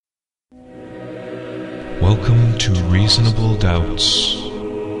Welcome to Reasonable Doubts,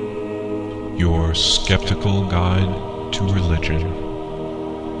 your skeptical guide to religion.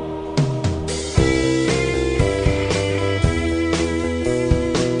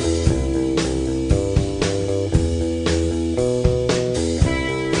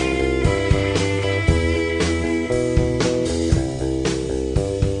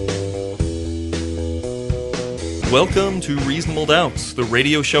 Welcome to Reasonable Doubts, the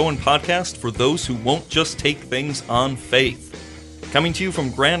radio show and podcast for those who won't just take things on faith. Coming to you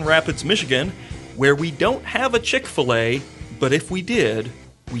from Grand Rapids, Michigan, where we don't have a Chick-fil-A, but if we did,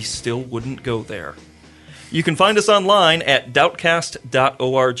 we still wouldn't go there. You can find us online at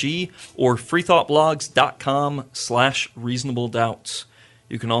doubtcast.org or freethoughtblogs.com/reasonabledoubts.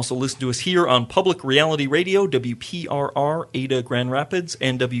 You can also listen to us here on Public Reality Radio, WPRR, Ada, Grand Rapids,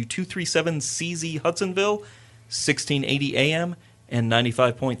 and W237CZ, Hudsonville, 1680 AM and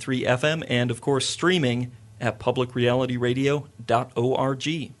 95.3 FM, and of course streaming at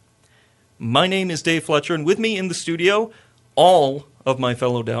publicrealityradio.org. My name is Dave Fletcher, and with me in the studio, all of my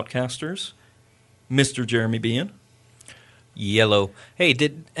fellow Doubtcasters, Mr. Jeremy Bean. Yellow. Hey,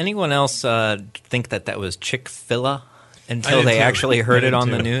 did anyone else think that was Chick-fil-A until they actually heard it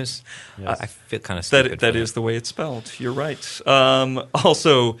on the news? Yes. I feel kind of stupid. That is the way it's spelled. You're right.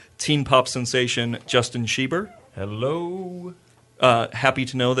 Also, teen pop sensation Justin Schieber. Hello. Happy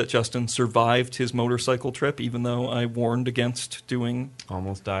to know that Justin survived his motorcycle trip, even though I warned against doing...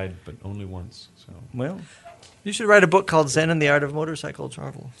 Almost died, but only once. So well, you should write a book called Zen and the Art of Motorcycle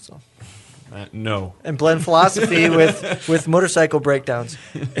Travel. So, no. And blend philosophy with motorcycle breakdowns.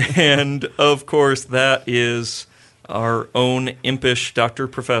 And, of course, that is our own impish Dr.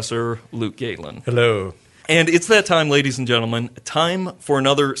 Professor Luke Galen. Hello. And it's that time, ladies and gentlemen, time for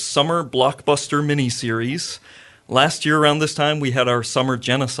another summer blockbuster miniseries. Last year around this time, we had our Summer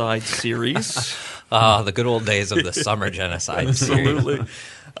Genocide series. The good old days of the Summer Genocide series. Absolutely.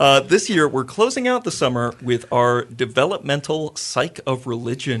 This year, we're closing out the summer with our Developmental Psych of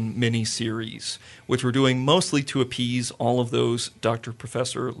Religion miniseries, which we're doing mostly to appease all of those Dr.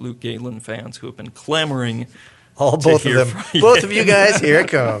 Professor Luke Galen fans who have been clamoring. Both of them. Both of you guys, here it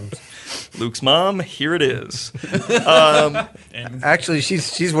comes. Luke's mom, here it is. Actually,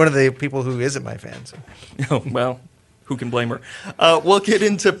 she's one of the people who isn't my fan. So. Oh, well, who can blame her? We'll get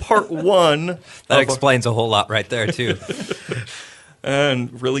into part one. That explains a whole lot right there, too.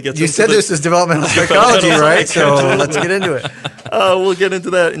 And really gets you into said this is developmental psychology, right? So let's get into it. We'll get into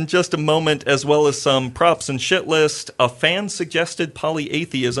that in just a moment, as well as some props and shit list, a fan-suggested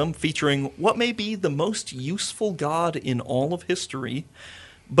polyatheism featuring what may be the most useful god in all of history.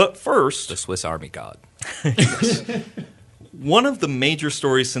 But first... the Swiss Army God. Yes. One of the major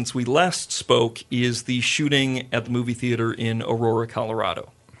stories since we last spoke is the shooting at the movie theater in Aurora,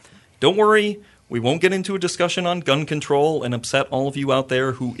 Colorado. Don't worry, we won't get into a discussion on gun control and upset all of you out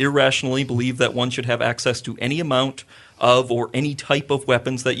there who irrationally believe that one should have access to any amount of or any type of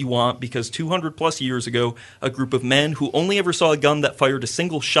weapons that you want, because 200 plus years ago, a group of men who only ever saw a gun that fired a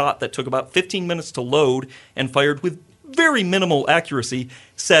single shot that took about 15 minutes to load and fired with very minimal accuracy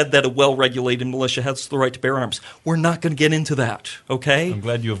said that a well-regulated militia has the right to bear arms. We're not going to get into that, okay? I'm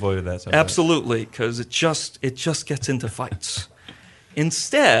glad you avoided that subject. Absolutely, because it just gets into fights.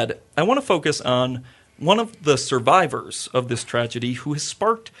 Instead, I want to focus on one of the survivors of this tragedy who has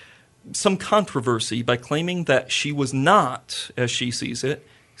sparked some controversy by claiming that she was not, as she sees it,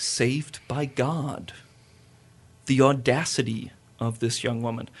 saved by God. The audacity of this young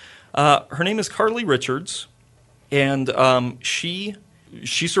woman. Her name is Carly Richards. And she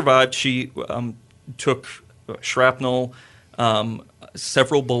survived. She took shrapnel,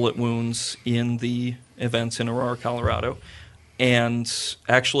 several bullet wounds in the events in Aurora, Colorado. And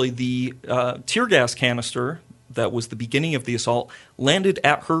actually the tear gas canister that was the beginning of the assault landed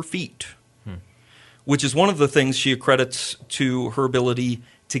at her feet, which is one of the things she accredits to her ability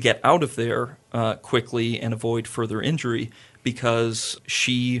to get out of there quickly and avoid further injury, because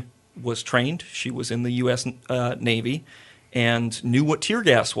she was trained. She was in the U.S. Navy and knew what tear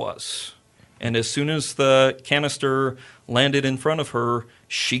gas was. And as soon as the canister landed in front of her,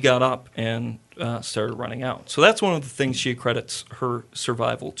 she got up and started running out. So that's one of the things she accredits her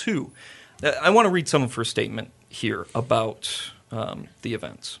survival to. I want to read some of her statement here about the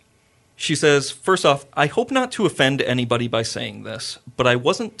events. She says, first off, I hope not to offend anybody by saying this, but I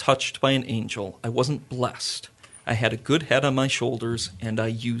wasn't touched by an angel. I wasn't blessed. I had a good head on my shoulders, and I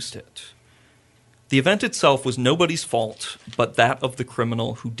used it. The event itself was nobody's fault but that of the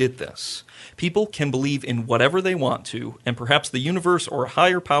criminal who did this. People can believe in whatever they want to, and perhaps the universe or a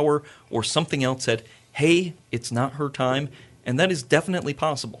higher power or something else said, hey, it's not her time, And that is definitely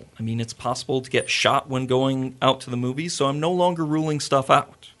possible. I mean, it's possible to get shot when going out to the movies, so I'm no longer ruling stuff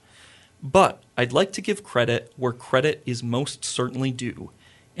out. But I'd like to give credit where credit is most certainly due,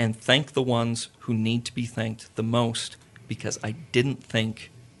 and thank the ones who need to be thanked the most, because I didn't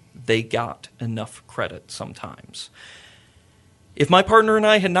think they got enough credit sometimes. If my partner and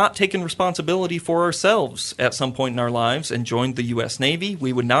I had not taken responsibility for ourselves at some point in our lives and joined the U.S. Navy,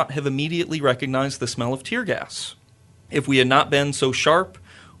 we would not have immediately recognized the smell of tear gas. If we had not been so sharp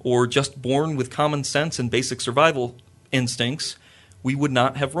or just born with common sense and basic survival instincts, we would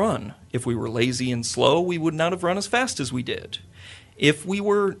not have run. If we were lazy and slow, we would not have run as fast as we did. If we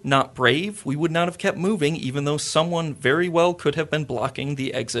were not brave, we would not have kept moving, even though someone very well could have been blocking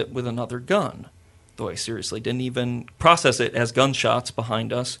the exit with another gun. Though I seriously didn't even process it as gunshots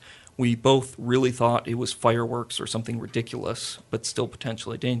behind us. We both really thought it was fireworks or something ridiculous, but still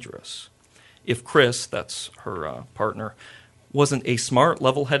potentially dangerous. If Chris, that's her partner, wasn't a smart,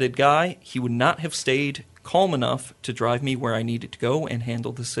 level-headed guy, he would not have stayed calm enough to drive me where I needed to go and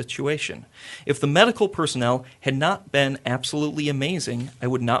handle the situation. If the medical personnel had not been absolutely amazing, I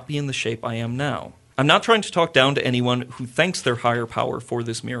would not be in the shape I am now. I'm not trying to talk down to anyone who thanks their higher power for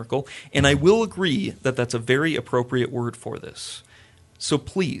this miracle, and I will agree that that's a very appropriate word for this. So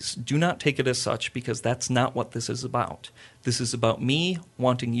please, do not take it as such, because that's not what this is about. This is about me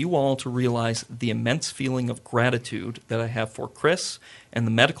wanting you all to realize the immense feeling of gratitude that I have for Chris and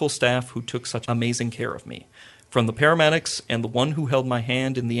the medical staff who took such amazing care of me. From the paramedics and the one who held my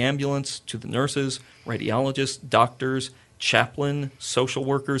hand in the ambulance to the nurses, radiologists, doctors, chaplain, social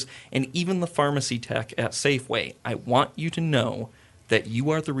workers, and even the pharmacy tech at Safeway, I want you to know that you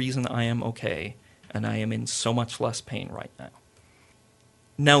are the reason I am okay, and I am in so much less pain right now.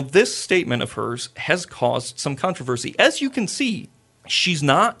 Now, this statement of hers has caused some controversy. As you can see, she's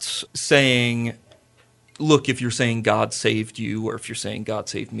not saying, look, if you're saying God saved you or if you're saying God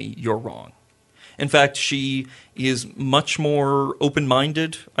saved me, you're wrong. In fact, she is much more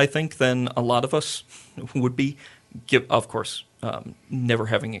open-minded, I think, than a lot of us would be. Of course, never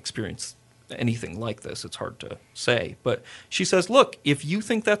having experienced anything like this, it's hard to say. But she says, look, if you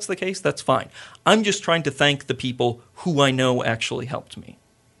think that's the case, that's fine. I'm just trying to thank the people who I know actually helped me.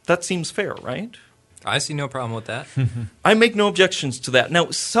 That seems fair, right? I see no problem with that. I make no objections to that.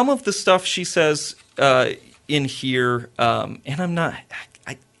 Now, some of the stuff she says in here, and I'm not...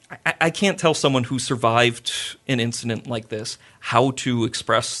 I can't tell someone who survived an incident like this how to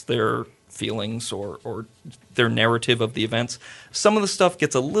express their feelings or their narrative of the events. Some of the stuff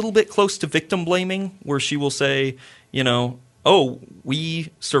gets a little bit close to victim blaming, where she will say, you know, oh,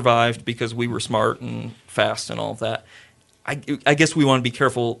 we survived because we were smart and fast and all of that. I guess we want to be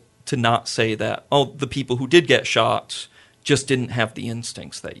careful to not say that, oh, the people who did get shot just didn't have the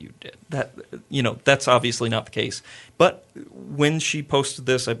instincts that you did. That, you know, that's obviously not the case. But when she posted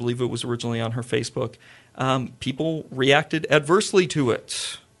this, I believe it was originally on her Facebook, people reacted adversely to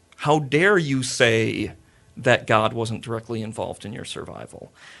it. How dare you say that God wasn't directly involved in your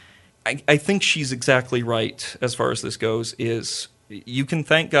survival? I think she's exactly right as far as this goes, is you can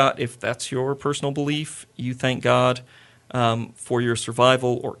thank God if that's your personal belief. You thank God for your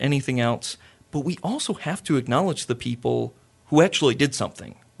survival or anything else. But we also have to acknowledge the people who actually did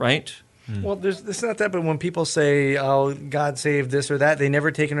something, right? Well, it's not that, but when people say, oh, God saved this or that, they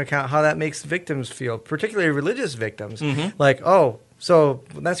never take into account how that makes victims feel, particularly religious victims. Mm-hmm. Like, oh, so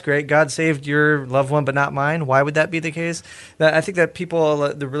that's great. God saved your loved one, but not mine. Why would that be the case? I think that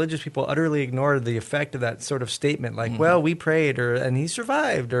the religious people utterly ignore the effect of that sort of statement. Like, well, we prayed, and he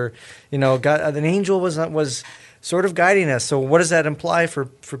survived, or, you know, God, an angel was sort of guiding us. So what does that imply for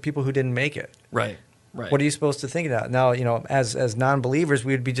people who didn't make it? Right. Right. What are you supposed to think of that? Now, you know, as non-believers,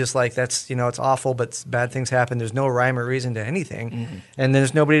 we would be just like, that's, you know, it's awful, but bad things happen. There's no rhyme or reason to anything, and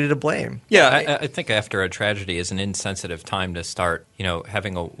there's nobody to blame. Yeah, I think after a tragedy is an insensitive time to start, you know,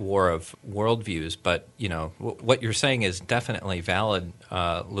 having a war of worldviews. But, you know, what you're saying is definitely valid,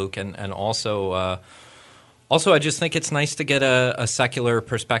 Luke, and also, I just think it's nice to get a secular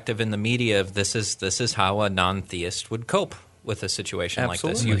perspective in the media of this is how a non-theist would cope with a situation like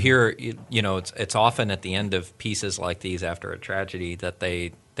this. You hear, you know, it's often at the end of pieces like these after a tragedy that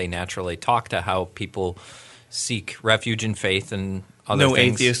they naturally talk to how people seek refuge in faith and other things. No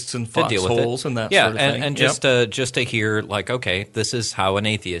atheists and foxholes and that sort of thing. And just to hear, like, okay, this is how an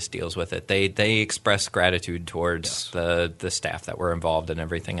atheist deals with it. They express gratitude towards the staff that were involved and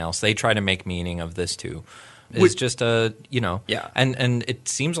everything else. They try to make meaning of this too. It's just you know, and it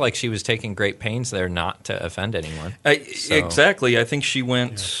seems like she was taking great pains there not to offend anyone. Exactly. I think she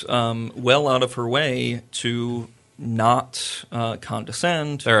went well out of her way to not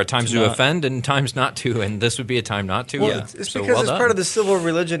condescend. There are times to not- offend and times not to, and this would be a time not to. Well, Yeah. it's So because well it's done. part of the civil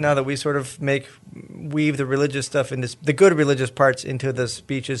religion now that we sort of weave the religious stuff into the good religious parts into the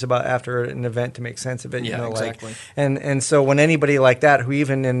speeches about after an event to make sense of it. Yeah, exactly. And so when anybody like that, who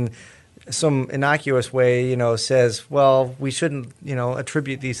even in some innocuous way, says, well, we shouldn't,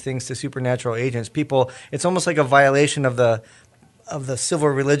 attribute these things to supernatural agents. It's almost like a violation of the civil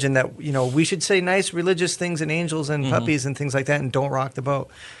religion that, we should say nice religious things and angels and puppies and things like that and don't rock the boat.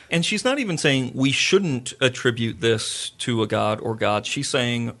 And she's not even saying we shouldn't attribute this to a god or gods. She's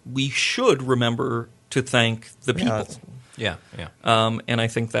saying we should remember to thank the people. Yeah, yeah. And I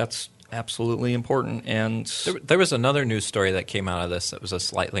think that's absolutely important. And There was another news story that came out of this that was a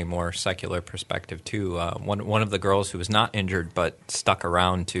slightly more secular perspective too. One of the girls who was not injured but stuck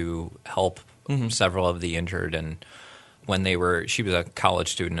around to help several of the injured, and she was a college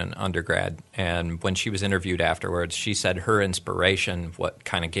student, an undergrad, and when she was interviewed afterwards, she said her inspiration, what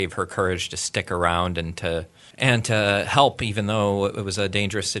kind of gave her courage to stick around and to help, even though it was a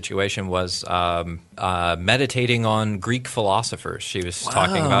dangerous situation, was meditating on Greek philosophers. She was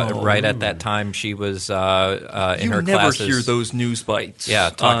talking about right at that time. She was in you her never classes. hear those news bites. Yeah,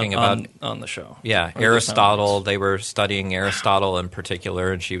 talking about on the show. Yeah, Or the Aristotle. sound They were studying Aristotle in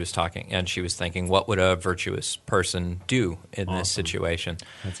particular, and she was thinking, what would a virtuous person do in this situation?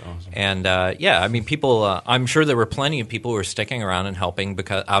 That's awesome. And I mean, people. I'm sure there were plenty of people who were sticking around and helping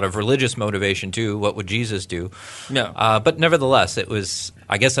because out of religious motivation too. What would Jesus do? Yeah. But nevertheless, it was.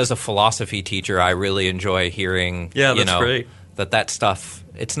 I guess as a philosophy teacher, I really enjoy hearing. Yeah, that's great. That stuff.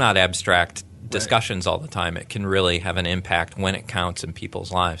 It's not abstract discussions all the time. It can really have an impact when it counts in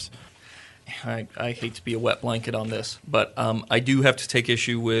people's lives. I hate to be a wet blanket on this, but I do have to take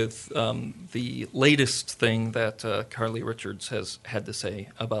issue with the latest thing that Carly Richards has had to say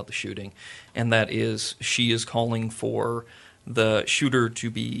about the shooting, and that is she is calling for the shooter to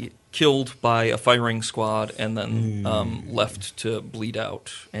be killed by a firing squad and then left to bleed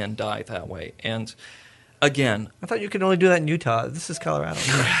out and die that way. And again, I thought you could only do that in Utah. This is Colorado.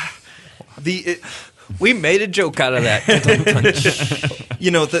 We made a joke out of that.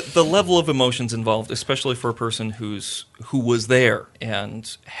 the level of emotions involved, especially for a person who was there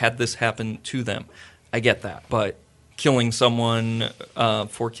and had this happen to them, I get that. But killing someone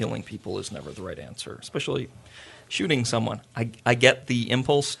for killing people is never the right answer, especially shooting someone. I get the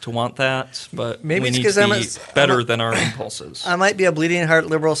impulse to want that, but Maybe we it's need 'cause to I'm be better than our impulses. I might be a bleeding heart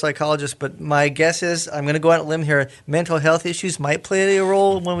liberal psychologist, but my guess is I'm going to go out on a limb here. Mental health issues might play a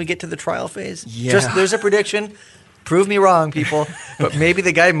role when we get to the trial phase. Yeah. Just there's a prediction. Prove me wrong, people. But maybe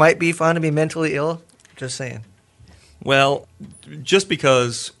the guy might be found to be mentally ill. Just saying. Well, just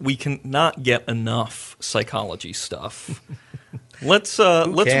because we cannot get enough psychology stuff, let's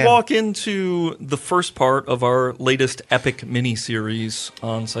can? walk into the first part of our latest epic mini-series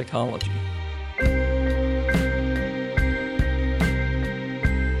on psychology.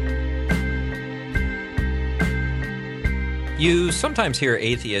 You sometimes hear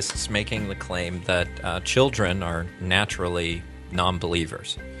atheists making the claim that children are naturally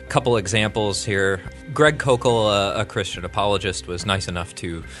non-believers. A couple examples here. Greg Koukl, a Christian apologist, was nice enough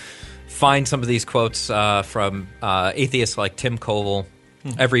to find some of these quotes from atheists like Tim Koval.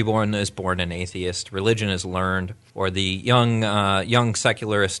 Everyone is born an atheist. Religion is learned. Or the young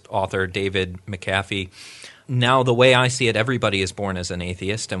secularist author David McAfee. Now, the way I see it, everybody is born as an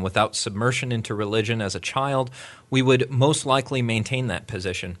atheist, and without submersion into religion as a child, we would most likely maintain that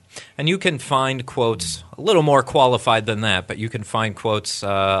position. And you can find quotes a little more qualified than that, but you can find quotes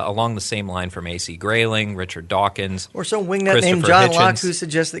along the same line from A.C. Grayling, Richard Dawkins, Or some wingnut named Christopher John Locke Hitchens. who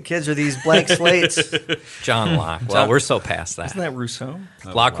suggests that kids are these blank slates. John Locke. Well, we're so past that. Isn't that Rousseau?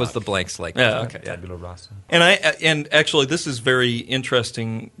 Locke was the blank slate. Yeah, okay. Tabula rasa. And actually, this is very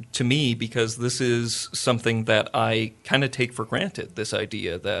interesting to me because this is something that I kind of take for granted, this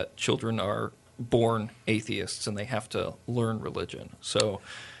idea that children are born atheists and they have to learn religion. So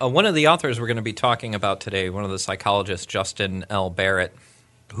One of the authors we're going to be talking about today, one of the psychologists, Justin L. Barrett,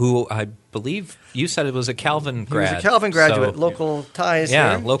 who I believe you said it was a Calvin He was grad. a Calvin graduate, So- local ties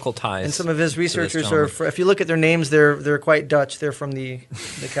Yeah, here. local ties. And some of his to this researchers gentleman. if you look at their names, they're quite Dutch. They're from the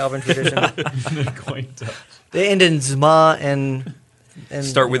Calvin tradition. Quite tough. They end in Zma and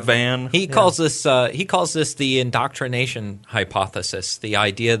start with Van. He calls this the indoctrination hypothesis, the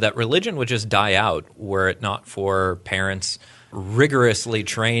idea that religion would just die out were it not for parents rigorously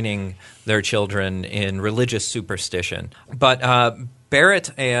training their children in religious superstition. But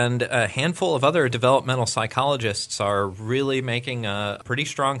Barrett and a handful of other developmental psychologists are really making a pretty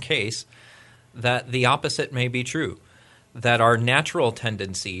strong case that the opposite may be true, that our natural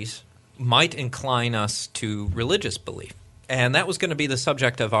tendencies might incline us to religious belief. And that was going to be the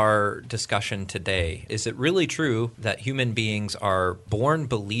subject of our discussion today. Is it really true that human beings are born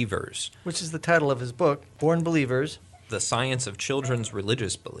believers? Which is the title of his book, Born Believers. The Science of Children's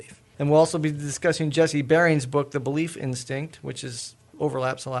Religious Belief. And we'll also be discussing Jesse Baring's book, The Belief Instinct, which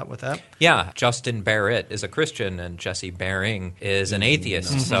overlaps a lot with that. Yeah, Justin Barrett is a Christian and Jesse Baring is an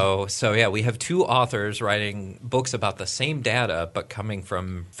atheist. So yeah, we have two authors writing books about the same data but coming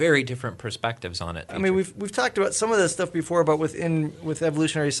from very different perspectives on it. I mean, we've talked about some of this stuff before, but with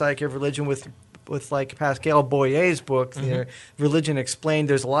Evolutionary Psyche of Religion, with like Pascal Boyer's book, Religion Explained,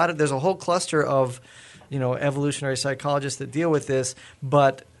 there's a whole cluster of evolutionary psychologists that deal with this,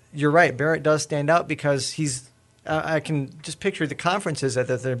 but you're right, Barrett does stand out because I can just picture the conferences that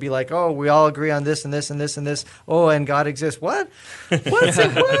they'd be like, oh, we all agree on this and this and this and this. Oh, and God exists. What? What's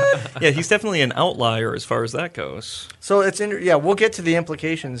it? What? Yeah, he's definitely an outlier as far as that goes. So we'll get to the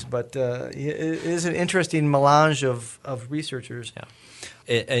implications, but it is an interesting melange of researchers. Yeah.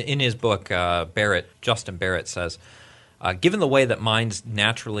 In his book, Justin Barrett says, given the way that minds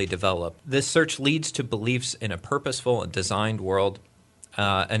naturally develop, this search leads to beliefs in a purposeful and designed world,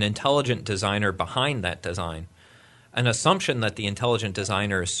 an intelligent designer behind that design, an assumption that the intelligent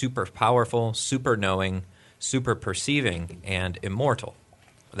designer is super powerful, super knowing, super perceiving, and immortal.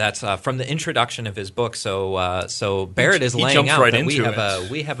 That's from the introduction of his book. So Barrett is laying out right that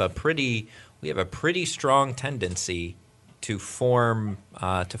we have a pretty strong tendency to form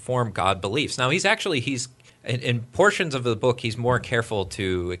God beliefs. Now he's in portions of the book he's more careful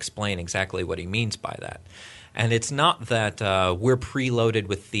to explain exactly what he means by that, and it's not that we're preloaded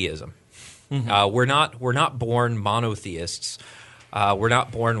with theism. We're not born monotheists. We're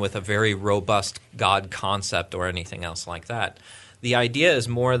not born with a very robust God concept or anything else like that. The idea is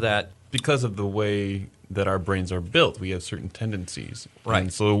more that because of the way that our brains are built, we have certain tendencies. Right.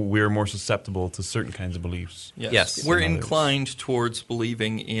 And so we're more susceptible to certain kinds of beliefs. Yes. We're than others. inclined towards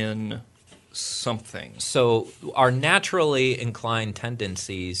believing in something. So our naturally inclined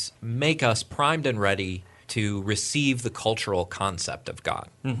tendencies make us primed and ready to receive the cultural concept of God.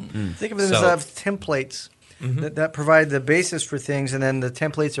 Think of them as templates that provide the basis for things, and then the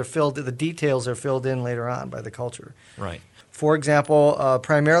templates the details are filled in later on by the culture. Right. For example,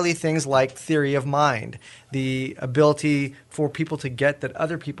 primarily things like theory of mind, the ability for people to get that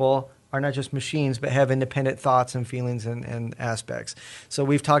other people are not just machines but have independent thoughts and feelings and aspects. So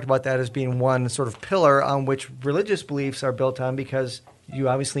we've talked about that as being one sort of pillar on which religious beliefs are built on, because you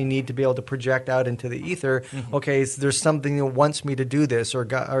obviously need to be able to project out into the ether. Okay, so there's something that wants me to do this, or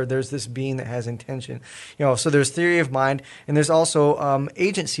there's this being that has intention. So there's theory of mind, and there's also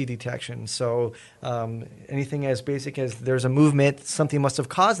agency detection. So anything as basic as there's a movement, something must have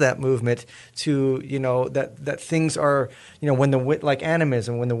caused that movement to that things are when like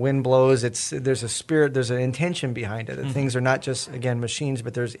animism, when the wind blows, there's a spirit, there's an intention behind it. That things are not just again machines,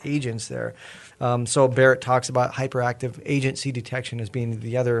 but there's agents there. So Barrett talks about hyperactive agency detection as being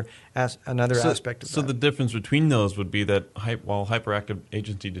another aspect of that. So the difference between those would be that while hyperactive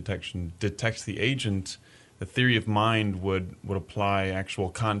agency detection detects the agent, the theory of mind would apply actual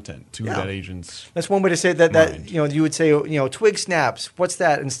content to that agent's. That's one way to say that mind. You would say twig snaps. What's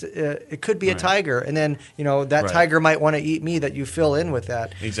that? It could be a tiger, and then that tiger might want to eat me. That you fill in with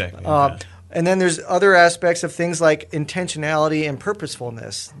that Exactly. And then there's other aspects of things like intentionality and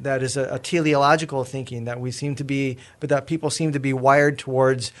purposefulness. That is a teleological thinking that that people seem to be wired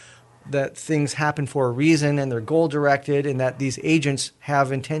towards, that things happen for a reason and they're goal directed, and that these agents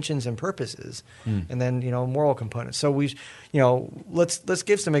have intentions and purposes, and then moral components. So let's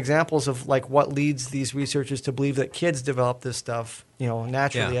give some examples of like what leads these researchers to believe that kids develop this stuff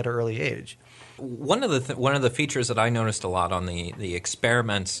naturally at an early age. One of the features that I noticed a lot on the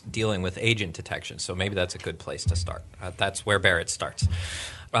experiments dealing with agent detection, so maybe that's a good place to start. That's where Barrett starts,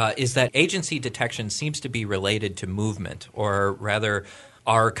 is that agency detection seems to be related to movement, or rather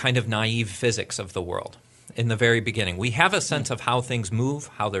our kind of naive physics of the world. In the very beginning, we have a sense of how things move,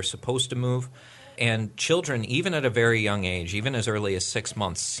 how they're supposed to move, and children, even at a very young age, even as early as 6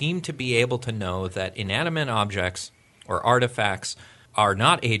 months, seem to be able to know that inanimate objects or artifacts are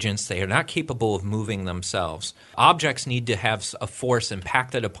not agents. They are not capable of moving themselves. Objects need to have a force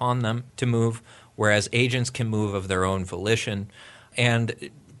impacted upon them to move, whereas agents can move of their own volition.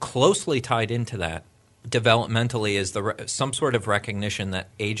 And closely tied into that, developmentally, is some sort of recognition that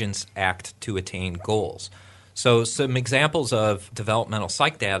agents act to attain goals. So some examples of developmental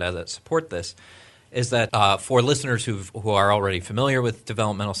psych data that support this is that for listeners who are already familiar with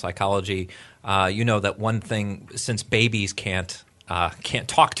developmental psychology, that one thing, since babies can't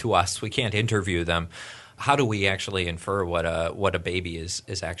talk to us, we can't interview them, how do we actually infer what a baby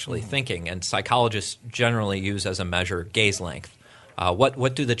is actually thinking? And psychologists generally use as a measure gaze length.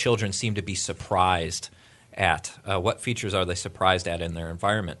 What do the children seem to be surprised at? What features are they surprised at in their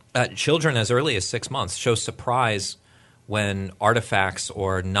environment? Children as early as 6 months show surprise when artifacts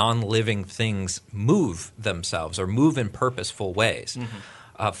or non-living things move themselves or move in purposeful ways.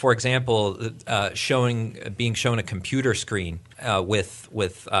 For example, being shown a computer screen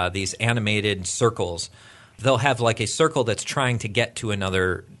with these animated circles. They'll have like a circle that's trying to get to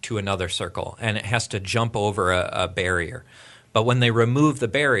another circle, and it has to jump over a barrier. But when they remove the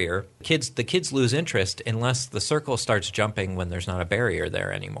barrier, the kids lose interest unless the circle starts jumping when there's not a barrier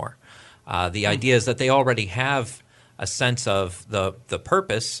there anymore. The idea is that they already have a sense of the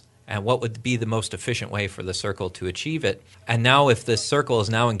purpose and what would be the most efficient way for the circle to achieve it. And now if this circle is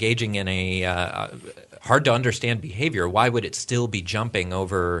now engaging in a hard-to-understand behavior, why would it still be jumping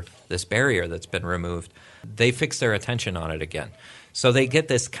over this barrier that's been removed? They fix their attention on it again. So they get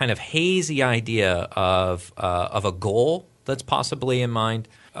this kind of hazy idea of a goal that's possibly in mind.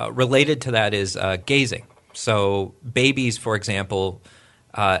 Related to that is gazing. So babies, for example,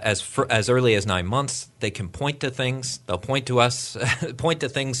 as early as 9 months, they can point to things. They'll point to us, point to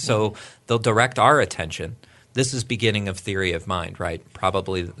things, so they'll direct our attention. This is beginning of theory of mind, right?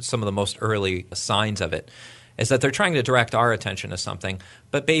 Probably some of the most early signs of it is that they're trying to direct our attention to something.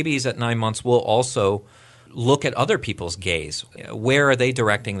 But babies at 9 months will also look at other people's gaze. Where are they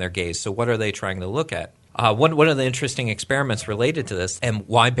directing their gaze? So what are they trying to look at? One of the interesting experiments related to this, and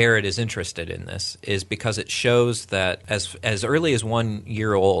why Barrett is interested in this, is because it shows that as early as 1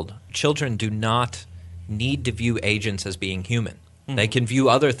 year old, children do not need to view agents as being human. They can view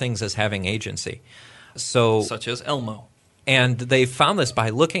other things as having agency. Such as Elmo. And they found this by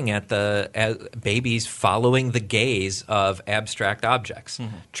looking at babies following the gaze of abstract objects,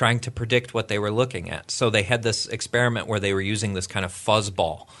 trying to predict what they were looking at. So they had this experiment where they were using this kind of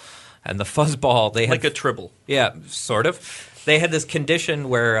fuzzball. And the fuzzball, they had... Like a tribble. Yeah, sort of. They had this condition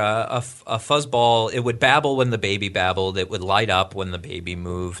where a fuzzball, it would babble when the baby babbled. It would light up when the baby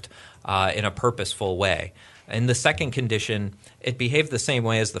moved in a purposeful way. In the second condition, it behaved the same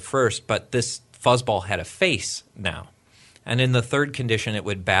way as the first, but this fuzzball had a face now. And in the third condition, it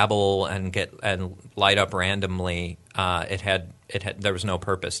would babble and light up randomly. There was no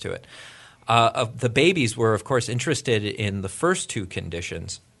purpose to it. The babies were, of course, interested in the first two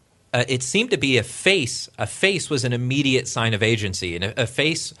conditions. It seemed to be a face. A face was an immediate sign of agency, and a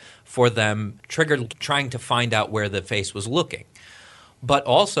face for them triggered trying to find out where the face was looking. But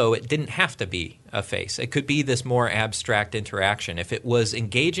also, it didn't have to be a face. It could be this more abstract interaction. If it was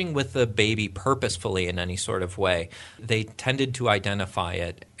engaging with the baby purposefully in any sort of way, they tended to identify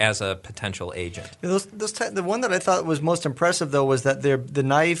it as a potential agent. The one that I thought was most impressive, though, was that the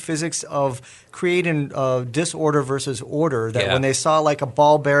naive physics of creating disorder versus order. That when they saw like a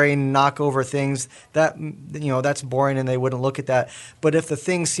ball bearing knock over things, that's boring, and they wouldn't look at that. But if the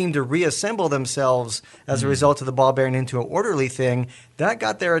things seemed to reassemble themselves as a result of the ball bearing into an orderly thing, that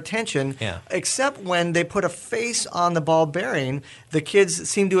got their attention. Yeah. Except when they put a face on the ball bearing, the kids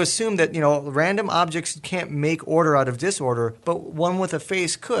seem to assume that random objects can't make order out of disorder, but one with a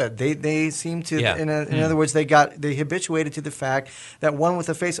face could. They seem to, in other words, they habituated to the fact that one with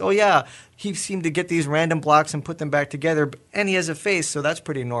a face. Oh yeah, he seemed to get these random blocks and put them back together, and he has a face, so that's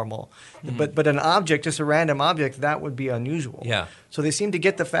pretty normal. But an object, just a random object, that would be unusual. Yeah. So they seem to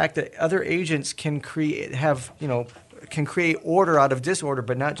get the fact that other agents can create order out of disorder,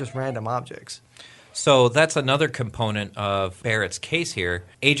 but not just random objects. So that's another component of Barrett's case here.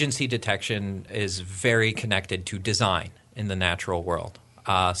 Agency detection is very connected to design in the natural world,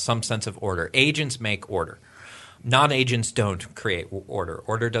 some sense of order. Agents make order. Non-agents don't create order.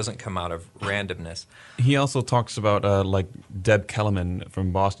 Order doesn't come out of randomness. He also talks about like Deb Kellerman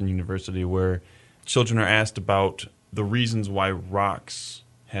from Boston University, where children are asked about the reasons why rocks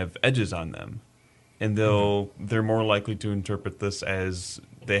have edges on them. And they're more likely to interpret this as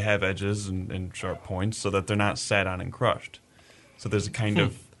they have edges and sharp points so that they're not sat on and crushed. So there's a kind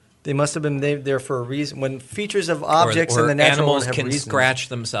of... They must have been there for a reason. When features of objects in the natural world animals have can reasons. Scratch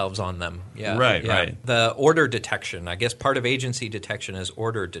themselves on them. Yeah, Right. The order detection. I guess part of agency detection is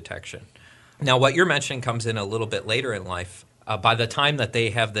order detection. Now, what you're mentioning comes in a little bit later in life. By the time that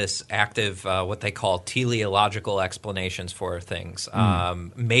they have this active, what they call teleological explanations for things,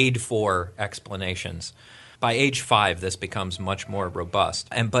 made for explanations. By age 5, this becomes much more robust.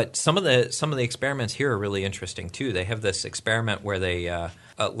 But some of the experiments here are really interesting too. They have this experiment where they,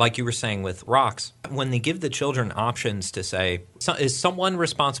 like you were saying with rocks, when they give the children options to say, is someone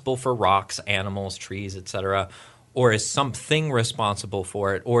responsible for rocks, animals, trees, etc., Or is something responsible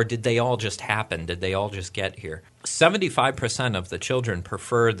for it? Or did they all just happen? Did they all just get here? 75% of the children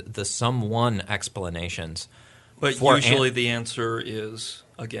preferred the someone explanations. But for usually the answer is,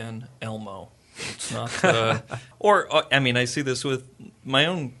 again, Elmo. It's not, I mean, I see this with my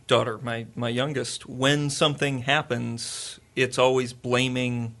own daughter, my youngest. When something happens, it's always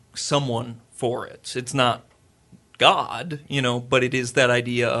blaming someone for it. It's not God, but it is that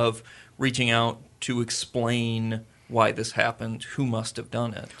idea of reaching out to explain why this happened, who must have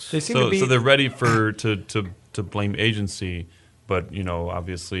done it. They seem to be, so they're ready to blame agency, but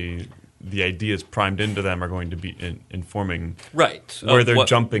obviously the ideas primed into them are going to be informing right where they're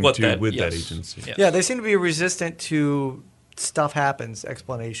jumping to that, with yes. that agency. Yes. yeah, they seem to be resistant to stuff happens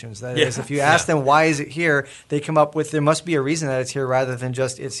explanations. That Yeah. is, if you ask them why is it here, they come up with there must be a reason that it's here rather than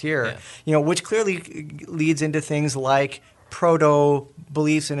just it's here. Yeah. Which clearly leads into things like proto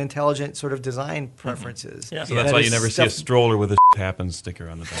beliefs and intelligent sort of design preferences. Yeah. So that's That why is you never see a stuff- stroller with a happens sticker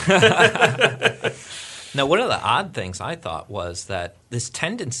on the back. Now, one of the odd things I thought was that this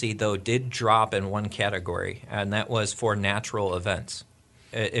tendency, though, did drop in one category, and that was for natural events.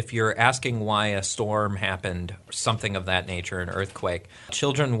 If you're asking why a storm happened, something of that nature, an earthquake,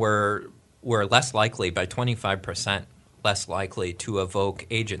 children were less likely, by 25%, less likely to evoke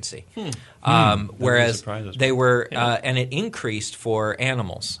agency. Whereas surprise us. they were, and it increased for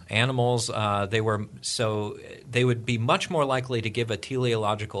animals. Animals, they would be much more likely to give a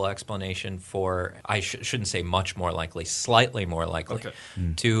teleological explanation for. I shouldn't say much more likely, slightly more likely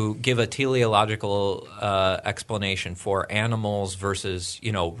to give a teleological explanation for animals versus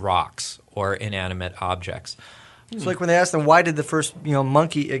rocks or inanimate objects. It's like when they asked them why did the first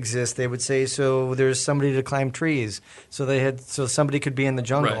monkey exist, they would say so there's somebody to climb trees, so somebody could be in the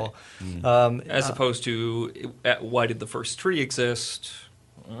jungle. As opposed to why did the first tree exist?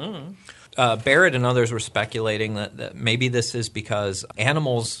 Barrett and others were speculating that maybe this is because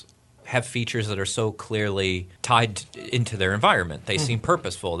animals have features that are so clearly tied into their environment. They seem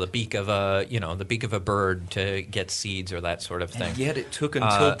purposeful. The beak of a bird to get seeds or that sort of thing. And yet it took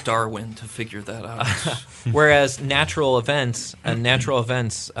until Darwin to figure that out. Whereas natural events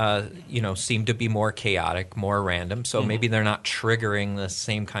seem to be more chaotic, more random. So maybe they're not triggering the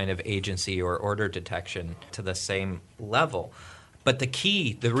same kind of agency or order detection to the same level. But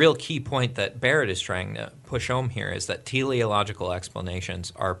the real key point that Barrett is trying to push home here is that teleological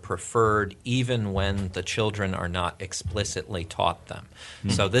explanations are preferred even when the children are not explicitly taught them.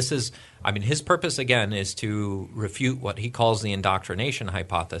 So this is, his purpose again is to refute what he calls the indoctrination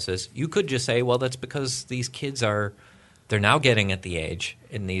hypothesis. You could just say, well, that's because these kids they're now getting at the age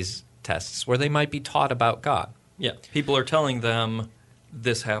in these tests where they might be taught about God. Yeah, people are telling them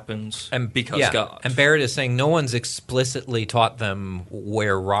this happens because God. And Barrett is saying no one's explicitly taught them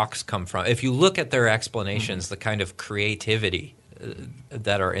where rocks come from. If you look at their explanations, the kind of creativity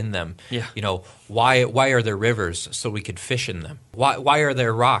that are in them, why are there rivers so we could fish in them? Why are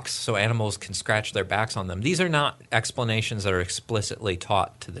there rocks so animals can scratch their backs on them? These are not explanations that are explicitly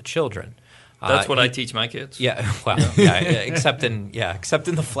taught to the children. That's what I teach my kids. Yeah, well, except in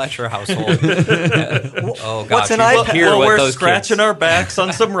the Fletcher household. Oh gosh, What's an you iPad? look here Well, with we're those scratching kids. our backs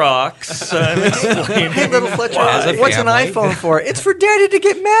on some rocks. Hey, little Fletcher, As a what's an family. iPhone for? It's for Daddy to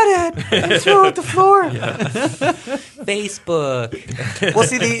get mad at and throw at the floor. Facebook. Well,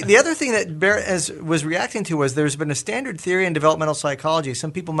 see, the other thing that Barrett was reacting to was there's been a standard theory in developmental psychology.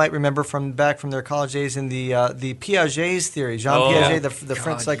 Some people might remember from their college days in the Piaget's theory. Jean Piaget, the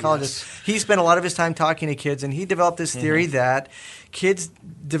French psychologist, he spent a lot of his time talking to kids, and he developed this theory that kids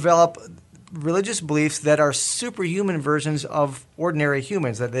develop religious beliefs that are superhuman versions of ordinary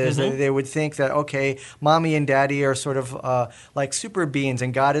humans. That is, they would think that, okay, mommy and daddy are sort of like super beings,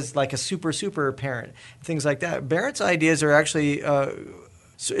 and God is like a super parent, things like that. Barrett's ideas are actually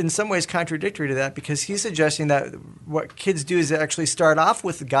in some ways contradictory to that, because he's suggesting that what kids do is they actually start off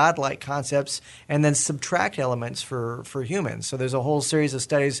with godlike concepts and then subtract elements for humans. So there's a whole series of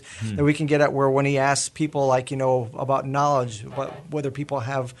studies that we can get at where when he asks people about knowledge, whether people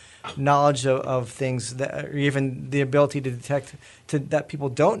have knowledge of things that, or even the ability to detect that people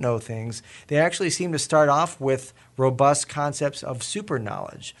don't know things, they actually seem to start off with robust concepts of super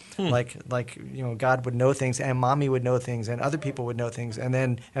knowledge, like God would know things, and mommy would know things, and other people would know things, and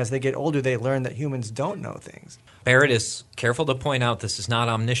then as they get older, they learn that humans don't know things. Barrett is careful to point out this is not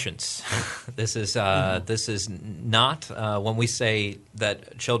omniscience. This is not when we say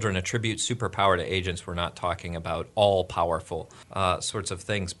that children attribute superpower to agents, we're not talking about all powerful sorts of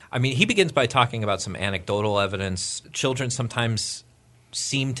things. He begins by talking about some anecdotal evidence. Children sometimes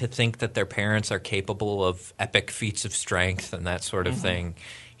seem to think that their parents are capable of epic feats of strength and that sort of thing.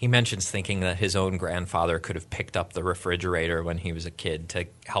 he mentions thinking that his own grandfather could have picked up the refrigerator when he was a kid to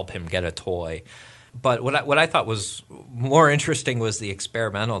help him get a toy. But what I thought was more interesting was the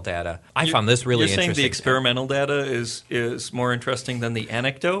experimental data. I found this really interesting. You're saying the experimental data is more interesting than the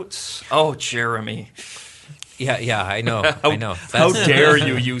anecdotes? Oh, Jeremy. Yeah, I know. How dare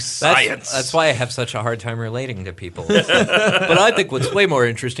you use science? That's why I have such a hard time relating to people. But I think what's way more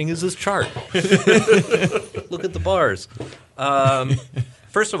interesting is this chart. Look at the bars.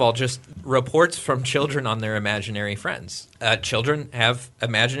 First of all, just reports from children on their imaginary friends. Children have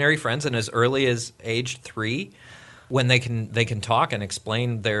imaginary friends, and as early as age 3, when they can talk and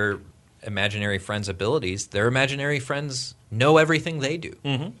explain their imaginary friends' abilities, their imaginary friends know everything they do.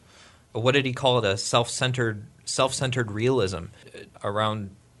 Mm-hmm. What did he call it? A self-centered realism. Around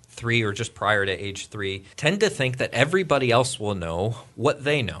 3 or just prior to age 3, tend to think that everybody else will know what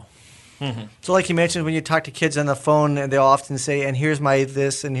they know. Mm-hmm. So like you mentioned, when you talk to kids on the phone, they'll often say, and here's my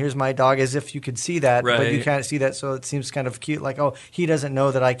this, and here's my dog, as if you could see that, right. But you can't see that, so it seems kind of cute, like, oh, he doesn't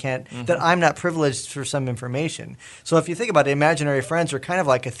know that I can't, that I'm not privileged for some information. So if you think about it, imaginary friends are kind of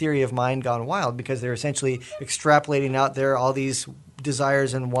like a theory of mind gone wild, because they're essentially extrapolating out there all these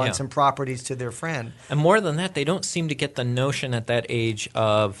desires and wants and properties to their friend. And more than that, they don't seem to get the notion at that age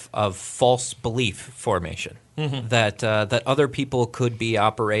of false belief formation. Mm-hmm. That other people could be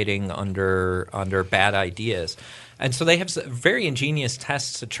operating under bad ideas. And so they have very ingenious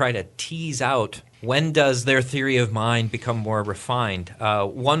tests to try to tease out when does their theory of mind become more refined.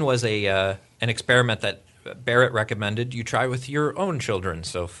 One was an experiment that Barrett recommended you try with your own children.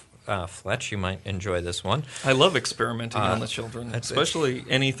 So Fletch, you might enjoy this one. I love experimenting on the children, especially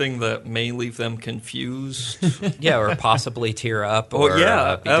anything that may leave them confused. Yeah, or possibly tear up or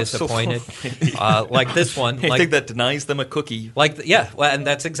be disappointed. Like this one. Anything that denies them a cookie. And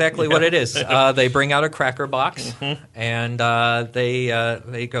that's exactly what it is. They bring out a cracker box, and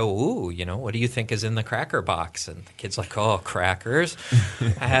they go, ooh, what do you think is in the cracker box? And the kid's like, oh, crackers.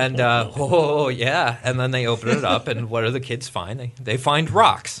 And, oh, yeah. And then they open it up, and what do the kids find? They find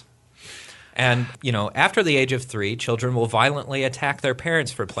rocks. And, after the age of 3, children will violently attack their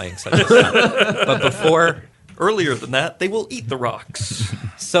parents for playing such a stuff. But earlier than that, they will eat the rocks.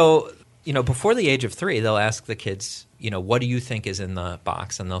 So, before the age of 3, they'll ask the kids, what do you think is in the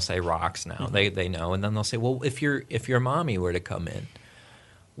box? And they'll say rocks now. Mm-hmm. They know. And then they'll say, well, if your mommy were to come in,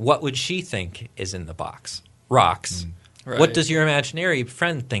 what would she think is in the box? Rocks. Mm. Right. What does your imaginary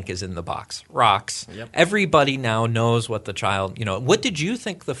friend think is in the box? Rocks. Yep. Everybody now knows what the child, what did you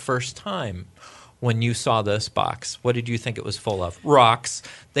think the first time when you saw this box? What did you think it was full of? Rocks.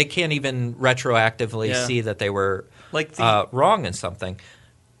 They can't even retroactively see that they were wrong in something.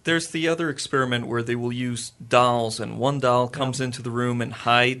 There's the other experiment where they will use dolls, and one doll comes into the room and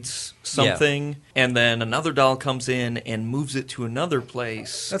hides something, and then another doll comes in and moves it to another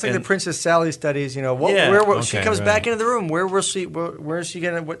place. That's like the Princess Sally studies. She comes back into the room. Where is she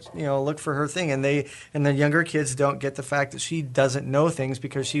going to look for her thing? And the younger kids don't get the fact that she doesn't know things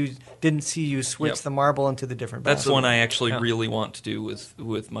because she didn't see you switch the marble into the different boxes. That's one I actually really want to do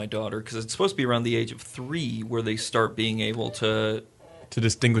with my daughter, because it's supposed to be around the age of 3 where they start being able to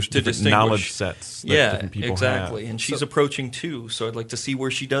distinguish different knowledge sets that different people exactly. have. And she's approaching 2, so I'd like to see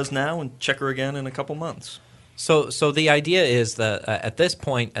where she does now and check her again in a couple months. So the idea is that at this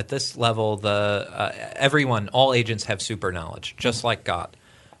point, at this level, all agents have super knowledge, just like God.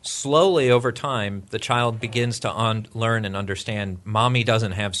 Slowly over time, the child begins to learn and understand, Mommy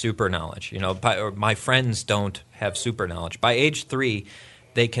doesn't have super knowledge. Or my friends don't have super knowledge. By age 3,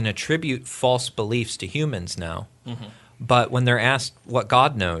 they can attribute false beliefs to humans now. Mm-hmm. But when they're asked what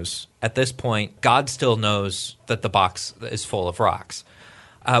God knows, at this point, God still knows that the box is full of rocks,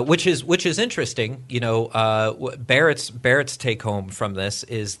 which is interesting. Barrett's take home from this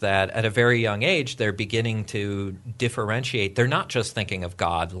is that at a very young age, they're beginning to differentiate. They're not just thinking of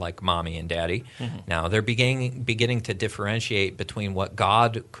God like mommy and daddy. Mm-hmm. Now they're beginning to differentiate between what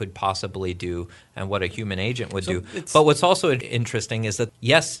God could possibly do and what a human agent would do. But what's also interesting is that,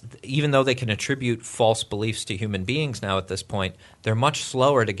 yes, even though they can attribute false beliefs to human beings now at this point, they're much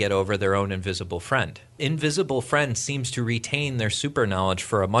slower to get over their own invisible friend. Invisible friend seems to retain their super knowledge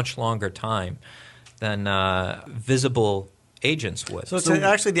for a much longer time than visible agents would. So it's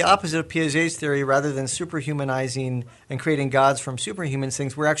actually the opposite of Piaget's theory. Rather than superhumanizing and creating gods from superhuman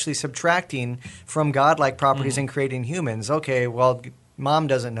things, we're actually subtracting from godlike properties and creating humans. Okay, well, Mom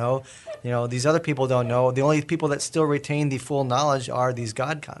doesn't know. These other people don't know. The only people that still retain the full knowledge are these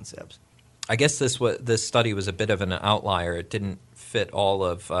God concepts. I guess this study was a bit of an outlier. It didn't fit all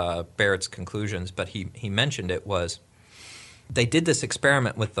of Barrett's conclusions, but he mentioned it was they did this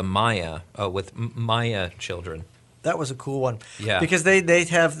experiment with the Maya children, That was a cool one. Yeah. Because they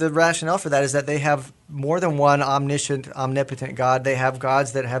have the rationale for that is that they have more than one omniscient, omnipotent God. They have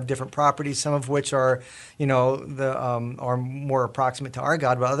gods that have different properties, some of which are, are more approximate to our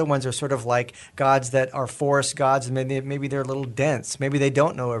God, but other ones are sort of like gods that are forest gods, and maybe they're a little dense. Maybe they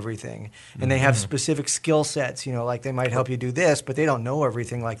don't know everything, and they have specific skill sets. Like they might help you do this, but they don't know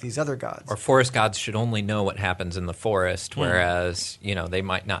everything like these other gods. Or forest gods should only know what happens in the forest, whereas they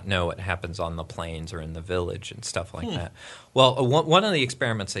might not know what happens on the plains or in the village and stuff like that. Well, one of the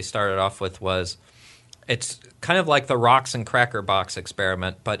experiments they started off with was it's kind of like the rocks and cracker box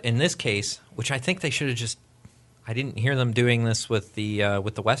experiment, but in this case, which I think they should have I didn't hear them doing this with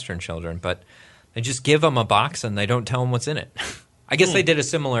the Western children, but they just give them a box and they don't tell them what's in it. I guess they did a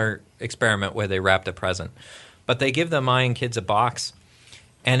similar experiment where they wrapped a present, but they give the Mayan kids a box,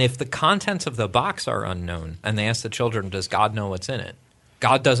 and if the contents of the box are unknown, and they ask the children, does God know what's in it?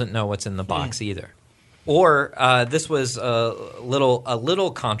 God doesn't know what's in the box either. Or this was a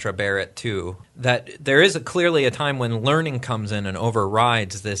little contra-Barrett too, that there is clearly a time when learning comes in and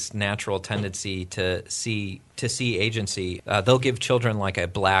overrides this natural tendency to see agency. They'll give children like a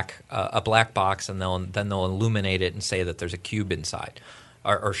black box, and then they'll illuminate it and say that there's a cube inside,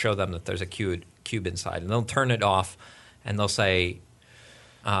 or show them that there's a cube inside, and they'll turn it off, and they'll say,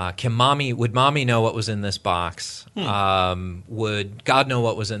 would mommy know what was in this box? Would God know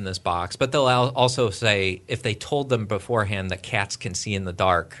what was in this box? But they'll also say, if they told them beforehand that cats can see in the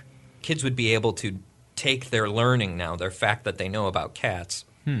dark, kids would be able to take their learning now, their fact that they know about cats,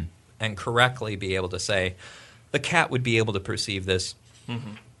 and correctly be able to say, the cat would be able to perceive this,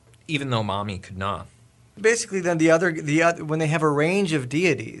 even though mommy could not. Basically, then the other when they have a range of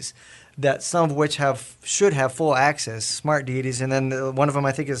deities, that some of which should have full access, smart deities, and then one of them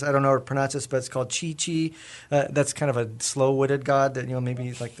I think is, I don't know how to pronounce this, but it's called Chi-Chi. That's kind of a slow-witted god that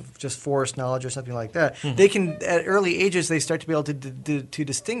maybe like just forest knowledge or something like that. They can, at early ages, they start to be able to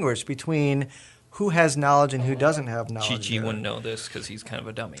distinguish between who has knowledge and who doesn't have knowledge. Chi-Chi wouldn't know this because he's kind of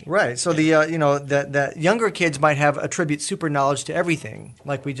a dummy. Right. So that younger kids might attribute super knowledge to everything.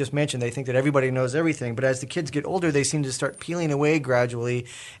 Like we just mentioned, they think that everybody knows everything. But as the kids get older, they seem to start peeling away gradually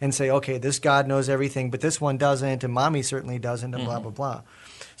and say, okay, this God knows everything, but this one doesn't, and mommy certainly doesn't, and blah, blah, blah.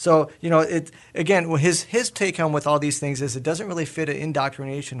 So, his take home with all these things is it doesn't really fit an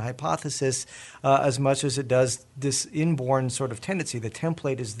indoctrination hypothesis as much as it does this inborn sort of tendency. The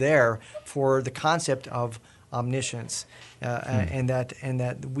template is there for the concept of omniscience, and that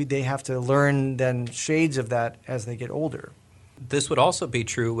they have to learn then shades of that as they get older. This would also be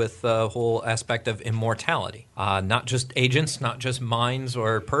true with the whole aspect of immortality, not just agents, not just minds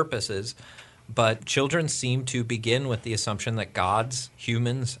or purposes, but children seem to begin with the assumption that gods,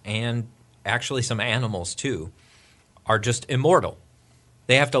 humans, and actually some animals too, are just immortal.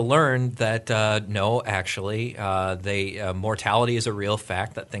 They have to learn that no, actually, mortality is a real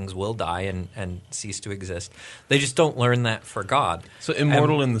fact, that things will die and cease to exist. They just don't learn that for God. So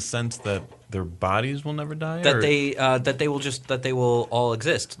immortal in the sense that their bodies will never die? That they will all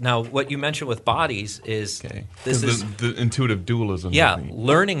exist. Now, what you mentioned with bodies is this is the intuitive dualism. Yeah,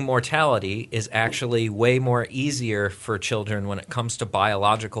 learning mortality is actually way more easier for children when it comes to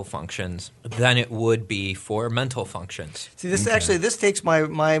biological functions than it would be for mental functions. See, this takes my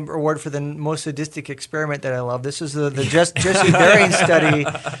award for the most sadistic experiment that I love. This is the Jesse Bering study.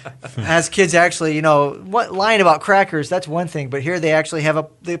 As kids actually, what lying about crackers, that's one thing, but here they actually have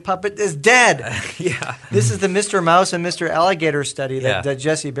the puppet is dead. Yeah. This is the Mr. Mouse and Mr. Alligator study that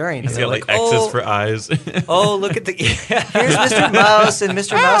Jesse Bering did. He's got like X's for eyes. Oh, look at here's Mr. Mouse, and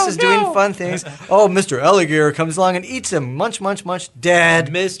Mr. Mouse is doing fun things. Oh, Mr. Alligator comes along and eats him. Munch, munch, munch. Dead.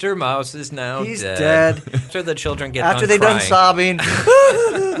 Mr. Mouse is now He's dead. After the children get After done they're crying. done sobbing.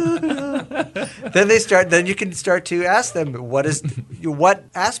 Then you can start to ask them what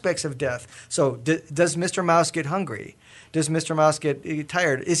aspects of death. So does Mr. Mouse get hungry? Does Mr. Mouse get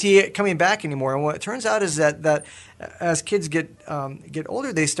tired? Is he coming back anymore? And what it turns out is that as kids get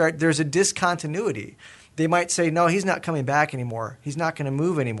older, there's a discontinuity. They might say, no, he's not coming back anymore. He's not going to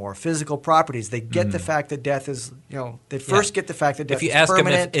move anymore. Physical properties. They get the fact that death is, they first get the fact that death is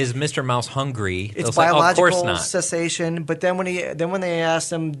permanent. If you ask him, is Mr. Mouse hungry? It's say, biological of course not. cessation. But then when they ask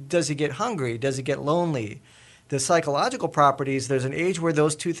him, does he get hungry? Does he get lonely? The psychological properties, there's an age where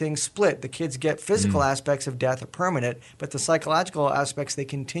those two things split. The kids get physical aspects of death are permanent, but the psychological aspects, they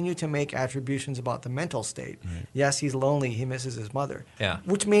continue to make attributions about the mental state. Right. Yes, he's lonely. He misses his mother. Yeah.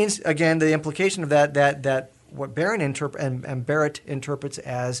 Which means, again, the implication of that what Barrett interprets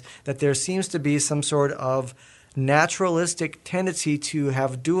as that there seems to be some sort of naturalistic tendency to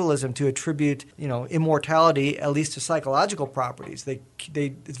have dualism, to attribute, immortality, at least to psychological properties.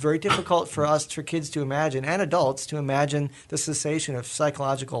 It's very difficult for kids to imagine, and adults, to imagine the cessation of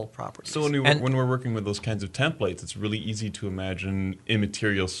psychological properties. So when we're working with those kinds of templates, it's really easy to imagine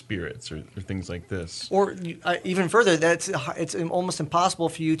immaterial spirits or things like this. Or even further, it's almost impossible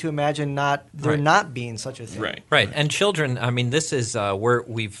for you to imagine there not being such a thing. Right. And children, I mean, this is where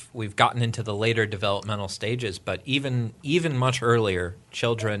we've gotten into the later developmental stages, but even much earlier,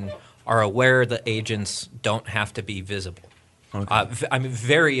 children are aware that agents don't have to be visible. Okay. I mean,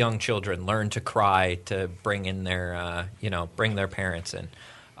 very young children learn to cry to bring in their, bring their parents in.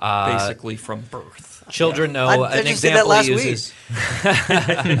 Basically from birth. Children know I just did that last week.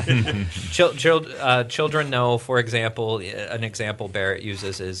 Children know, for example, an example Barrett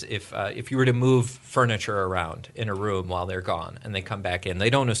uses is if you were to move furniture around in a room while they're gone and they come back in,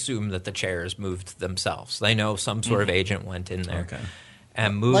 they don't assume that the chairs moved themselves. They know some sort of agent went in there. Okay.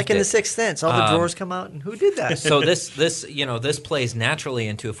 And moved like in it. The Sixth Sense, all the drawers come out, and who did that? So this plays naturally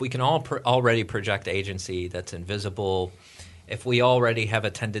into, if we can already project agency that's invisible, if we already have a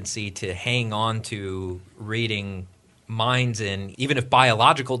tendency to hang on to reading minds in, even if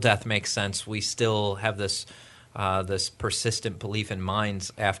biological death makes sense, we still have this persistent belief in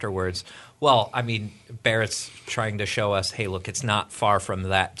minds afterwards. Well, I mean, Barrett's trying to show us, hey, look, it's not far from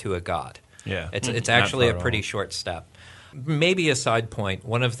that to a god. Yeah, it's actually a pretty short step. Maybe a side point,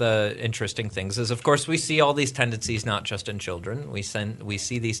 one of the interesting things is, of course, we see all these tendencies not just in children. We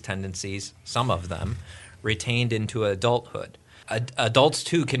see these tendencies, some of them, retained into adulthood. Adults,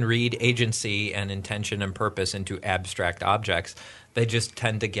 too, can read agency and intention and purpose into abstract objects. They just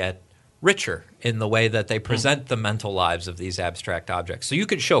tend to get richer in the way that they present the mental lives of these abstract objects. So you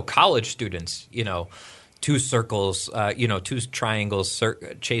could show college students, two circles, two triangles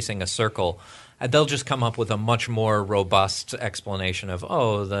chasing a circle, and they'll just come up with a much more robust explanation of,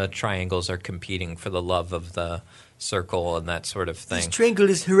 the triangles are competing for the love of the circle and that sort of thing. This triangle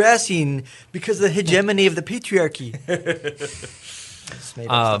is harassing because of the hegemony of the patriarchy. Just made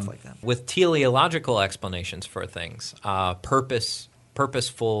up stuff like that. With teleological explanations for things,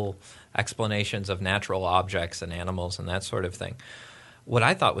 purposeful explanations of natural objects and animals and that sort of thing. What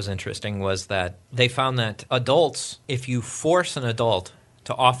I thought was interesting was that they found that adults, if you force an adult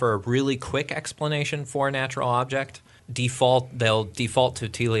to offer a really quick explanation for a natural object, they'll default to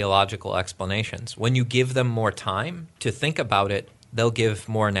teleological explanations. When you give them more time to think about it, they'll give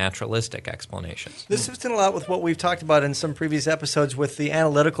more naturalistic explanations. This fits in a lot with what we've talked about in some previous episodes with the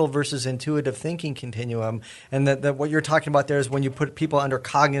analytical versus intuitive thinking continuum. And that what you're talking about there is when you put people under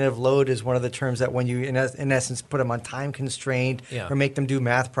cognitive load is one of the terms that when you, in essence, put them on time constraint or make them do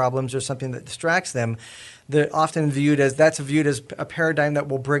math problems or something that distracts them, they're often viewed as a paradigm that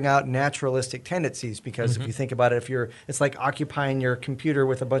will bring out naturalistic tendencies. Because if you think about it, it's like occupying your computer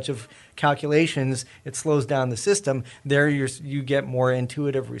with a bunch of calculations. It slows down the system. There, you get more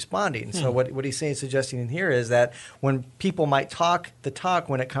intuitive responding. So what he's suggesting in here is that when people might talk the talk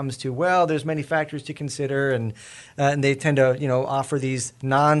when it comes to, well, there's many factors to consider, and they tend to offer these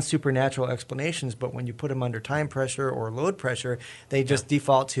non-supernatural explanations. But when you put them under time pressure or load pressure, they just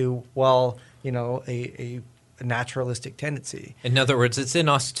default to, well, a naturalistic tendency. In other words, it's in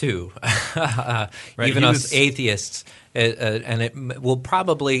us too, even us atheists, and it will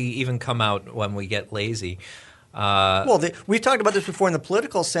probably even come out when we get lazy. We talked about this before in the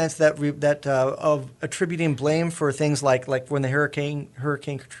political sense that of attributing blame for things like when the Hurricane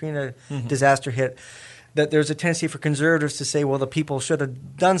Katrina disaster hit. That there's a tendency for conservatives to say, well, the people should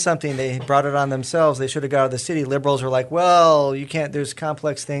have done something. They brought it on themselves. They should have got out of the city. Liberals are like, well, you can't. There's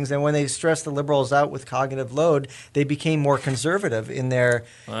complex things. And when they stress the liberals out with cognitive load, they became more conservative in their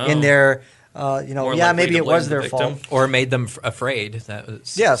maybe it was their fault. Or made them afraid. That was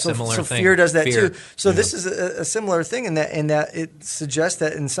similar so thing. Fear does that too. So this is a similar thing in that it suggests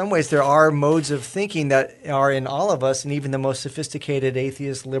that in some ways there are modes of thinking that are in all of us, and even the most sophisticated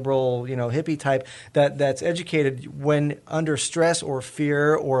atheist, liberal, hippie type that's educated when under stress or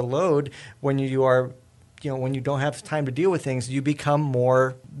fear or load, when you are when you don't have time to deal with things, you become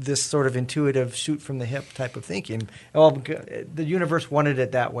more this sort of intuitive, shoot from the hip type of thinking. Well, the universe wanted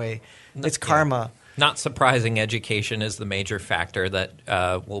it that way. It's karma. Not surprising, education is the major factor that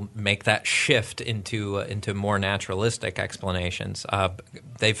will make that shift into more naturalistic explanations.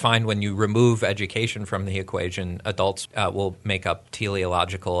 They find when you remove education from the equation, adults will make up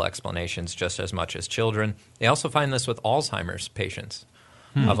teleological explanations just as much as children. They also find this with Alzheimer's patients,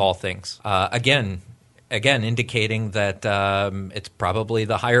 of all things. Again, again, indicating that it's probably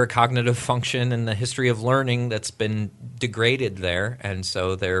the higher cognitive function in the history of learning that's been degraded there, and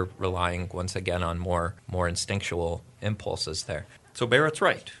so they're relying once again on more instinctual impulses there. So Barrett's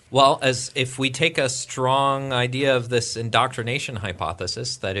right. Well, as if we take a strong idea of this indoctrination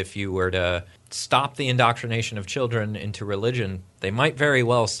hypothesis, that if you were to stop the indoctrination of children into religion, they might very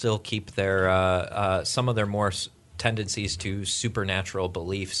well still keep their some of their more tendencies to supernatural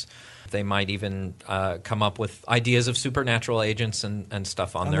beliefs. They might even come up with ideas of supernatural agents and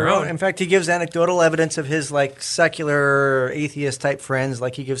stuff on their own. In fact, he gives anecdotal evidence of his secular atheist type friends.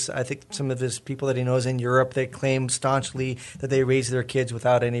 Like he gives, I think, some of his people that he knows in Europe that claim staunchly that they raise their kids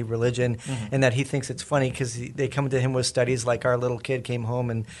without any religion, and that he thinks it's funny because they come to him with studies like our little kid came home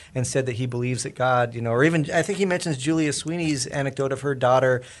and said that he believes that God, or even I think he mentions Julia Sweeney's anecdote of her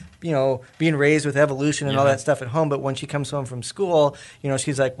daughter, being raised with evolution and all that stuff at home, but when she comes home from school,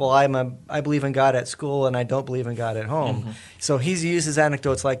 she's like, well, I believe in God at school and I don't believe in God at home. So he uses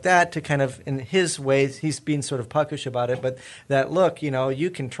anecdotes like that to kind of, in his ways, he's being sort of puckish about it, but that, look, you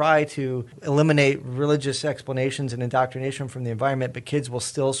can try to eliminate religious explanations and indoctrination from the environment, but kids will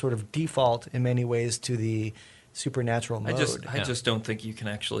still sort of default in many ways to the supernatural mode. I just don't think you can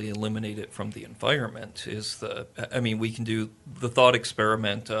actually eliminate it from the environment. We can do the thought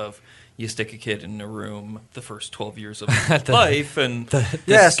experiment of you stick a kid in a room the first 12 years of his life, and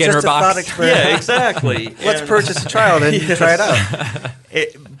yes, Skinner just a box. thought experiment. yeah, exactly. Let's purchase a child and try it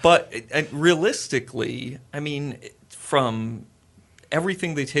out. But realistically, from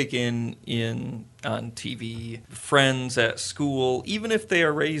everything they take in on TV, friends at school, even if they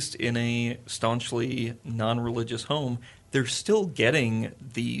are raised in a staunchly non-religious home, they're still getting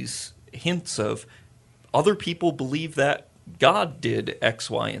these hints of other people believe that God did X,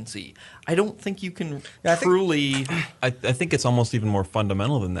 Y, and Z. I don't think you can truly... I think it's almost even more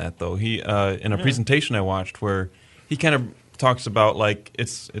fundamental than that, though. He in a presentation I watched where he kind of talks about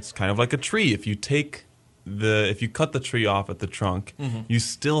it's kind of like a tree. If you cut the tree off at the trunk, you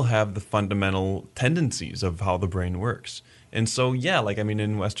still have the fundamental tendencies of how the brain works. And so,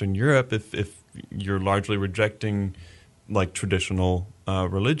 in Western Europe, if you're largely rejecting traditional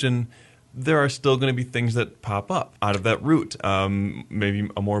religion, there are still going to be things that pop up out of that root. Maybe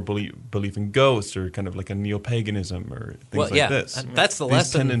a more belief in ghosts, or kind of like a neo-paganism or things like this. That's the These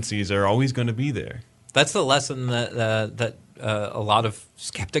lesson. tendencies are always going to be there. That's the lesson that a lot of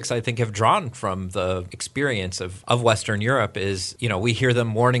skeptics, I think, have drawn from the experience of Western Europe is, we hear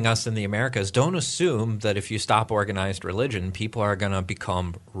them warning us in the Americas, don't assume that if you stop organized religion, people are going to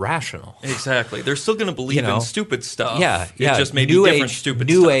become rational. Exactly. They're still going to believe in stupid stuff. Yeah. It just may be different stupid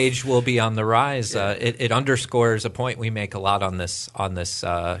New stuff. Age will be on the rise. It underscores a point we make a lot on this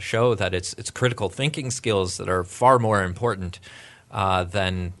show, that it's critical thinking skills that are far more important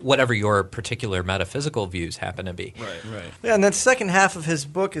than whatever your particular metaphysical views happen to be. Right. Yeah, and the second half of his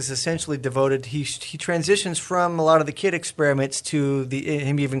book is essentially devoted. He transitions from a lot of the kid experiments to he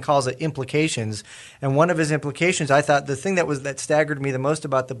even calls it implications. And one of his implications, I thought the thing that staggered me the most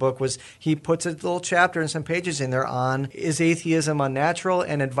about the book was he puts a little chapter and some pages in there on, is atheism unnatural,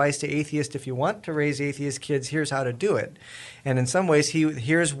 and advice to atheists: if you want to raise atheist kids, here's how to do it. And in some ways,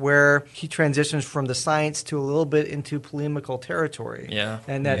 here's where he transitions from the science to a little bit into polemical territory. Yeah.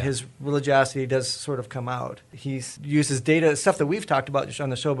 And that his religiosity does sort of come out. He uses data, stuff that we've talked about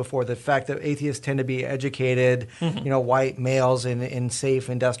on the show before, the fact that atheists tend to be educated, white males in safe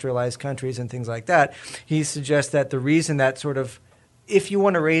industrialized countries and things like that. He suggests that the reason that sort of, if you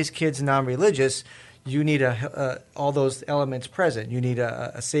want to raise kids non-religious, you need all those elements present. You need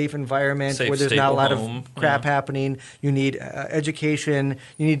a safe environment where there's not a lot of crap happening. You need education.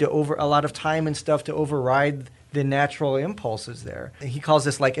 You need a lot of time and stuff to override the natural impulses there. He calls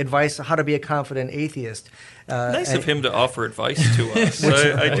this advice on how to be a confident atheist. Nice of him to offer advice to us.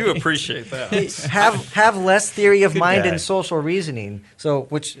 I do appreciate that. Have less theory of mind guy. and social reasoning. So,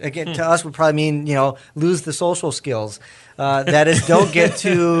 which again to us would probably mean lose the social skills. That is, don't get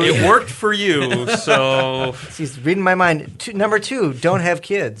too. It worked for you, so He's reading my mind. Number 2, don't have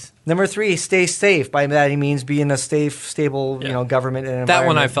kids. Number 3, stay safe. By that he means be in a safe, stable, government and environment. That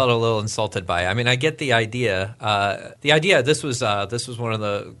one I felt a little insulted by. I get the idea. This was one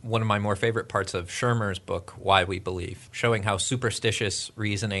of my more favorite parts of Schirmer's book, Why We Believe, showing how superstitious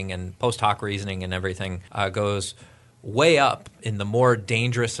reasoning and post hoc reasoning and everything goes way up in the more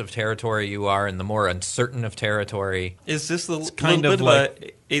dangerous of territory you are and the more uncertain of territory. Is this the kind little of bit like- of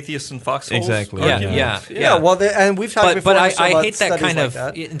a atheist and foxholes? Exactly. argument? Yeah. Well, and we've talked before. But also I about hate that studies kind like of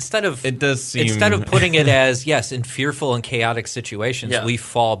that. instead of It does seem- instead of putting it as yes in fearful and chaotic situations, Yeah. we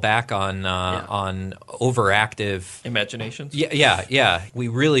fall back on overactive. Imaginations? Yeah. We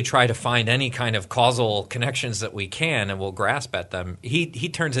really try to find any kind of causal connections that we can, and we'll grasp at them. He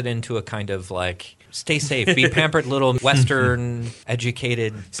turns it into a kind of like, stay safe, be pampered little Western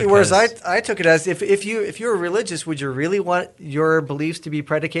educated. See, whereas because- I took it as if you were religious, would you really want your beliefs to be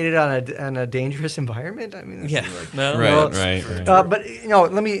predicated on a dangerous environment? I mean, Yeah. No? Right. But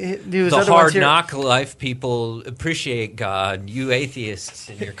let me do his the other ones hard here. knock life people appreciate God. You atheists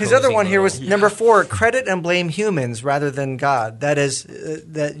in your His other cozy one here was little- number 4: credit and blame humans rather than God. That is,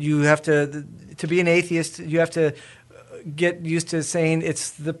 that you have to be an atheist. You have to get used to saying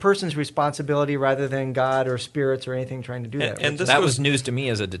it's the person's responsibility rather than God or spirits or anything trying to do that. And this that goes- was news to me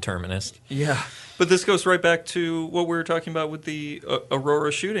as a determinist. Yeah, but this goes right back to what we were talking about with the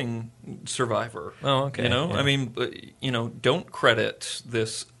Aurora shooting survivor. Oh, okay. Yeah. I mean, don't credit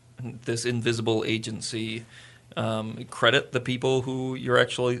this invisible agency. Credit the people who you're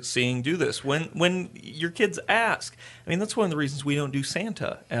actually seeing do this. When your kids ask, I mean, that's one of the reasons we don't do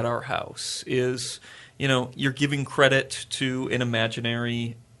Santa at our house. Is you're giving credit to an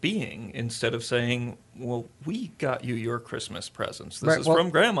imaginary being instead of saying, well, we got you your Christmas presents. This Right, is well-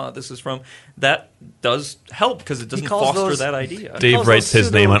 from Grandma. This is from... That does help because it doesn't calls foster those- that idea. Dave Dave writes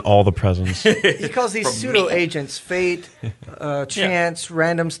his name on all the presents. He calls these From pseudo me. agents fate, chance,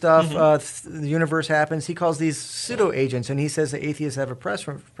 random stuff. The universe happens. He calls these pseudo agents, and he says that atheists have a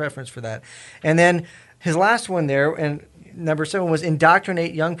preference for that. And then his last one there, and number 7 was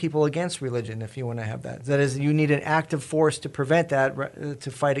indoctrinate young people against religion. If you want to have that, that is, you need an active force to prevent that,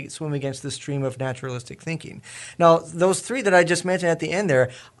 to swim against the stream of naturalistic thinking. Now, those 3 that I just mentioned at the end there,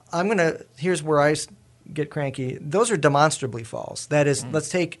 here's where I get cranky. Those are demonstrably false. That is, let's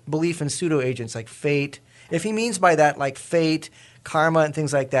take belief in pseudo agents like fate. If he means by that like fate, karma, and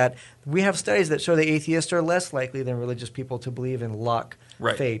things like that, we have studies that show that atheists are less likely than religious people to believe in luck,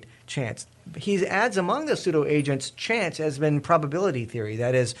 Right. fate, chance. He adds among the pseudo agents, chance has been probability theory.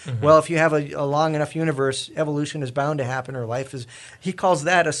 That is, well, if you have a long enough universe, evolution is bound to happen, or life is. He calls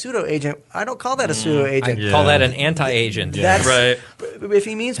that a pseudo agent. I don't call that a pseudo I agent. call that an anti-agent. That's Right. If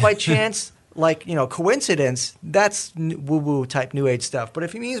he means by chance, like coincidence, that's woo-woo type New Age stuff. But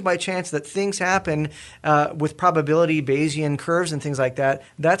if he means by chance that things happen with probability, Bayesian curves, and things like that,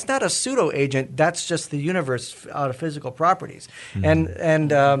 that's not a pseudo agent. That's just the universe out of physical properties. And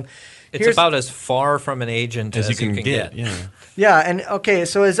It's here's- about as far from an agent as, As you can get. Yeah. Yeah, and okay,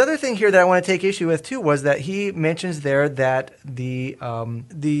 so his other thing here that I want to take issue with too was that he mentions there that the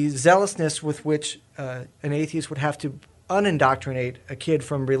zealousness with which an atheist would have to unindoctrinate a kid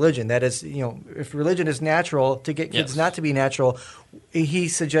from religion. That is, if religion is natural, to get kids Yes. not to be natural, he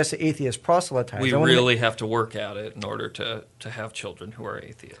suggests that atheists proselytize. We I wanna- really have to work at it in order to have children who are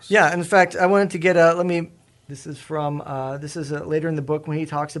atheists. Yeah, in fact, I wanted to get this is from, later in the book when he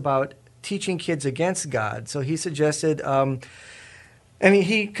talks about teaching kids against God. So he suggested,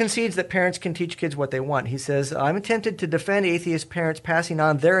 he concedes that parents can teach kids what they want. He says, I'm tempted to defend atheist parents passing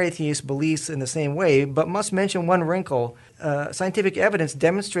on their atheist beliefs in the same way, but must mention one wrinkle. Scientific evidence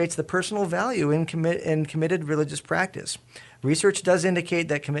demonstrates the personal value in committed religious practice. Research does indicate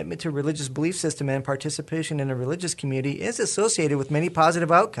that commitment to religious belief system and participation in a religious community is associated with many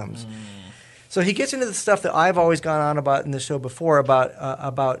positive outcomes. So he gets into the stuff that I've always gone on about in the show before about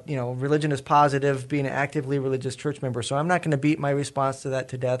religion is positive, being an actively religious church member. So I'm not going to beat my response to that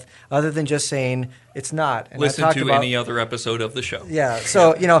to death, other than just saying it's not. And I've Listen talked to about- any other episode of the show. Yeah.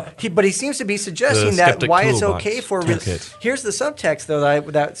 So but he seems to be suggesting The that Skeptic why it's Toolbox okay for. toolkit. Here's the subtext though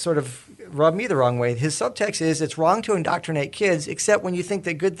that sort of rubbed me the wrong way. His subtext is it's wrong to indoctrinate kids, except when you think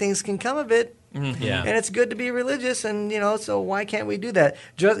that good things can come of it. Yeah. And it's good to be religious, and so why can't we do that?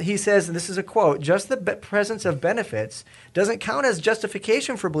 He says, and this is a quote: "Just the presence of benefits doesn't count as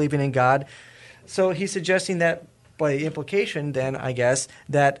justification for believing in God." So he's suggesting that, by implication, then I guess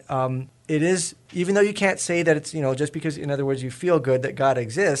that it is, even though you can't say that it's just because, in other words, you feel good that God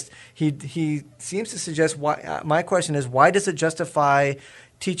exists. He seems to suggest why. My question is, why does it justify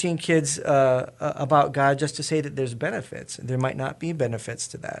teaching kids about God just to say that there's benefits? There might not be benefits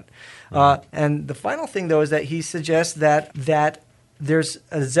to that. And the final thing, though, is that he suggests that there's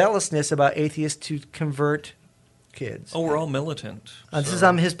a zealousness about atheists to convert kids. Oh, we're all militant. This is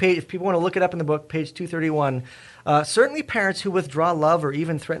on his page. If people want to look it up in the book, page 231. Certainly parents who withdraw love or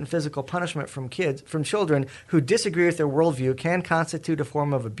even threaten physical punishment from children who disagree with their worldview can constitute a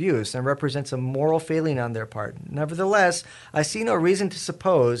form of abuse and represents a moral failing on their part. Nevertheless, I see no reason to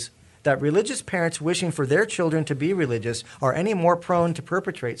suppose that religious parents wishing for their children to be religious are any more prone to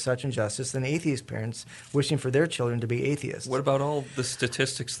perpetrate such injustice than atheist parents wishing for their children to be atheists. What about all the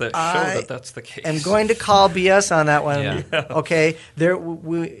statistics that show that that's the case? I'm going to call BS on that one. Yeah. Okay,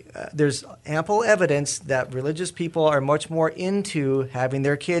 there's ample evidence that religious people are much more into having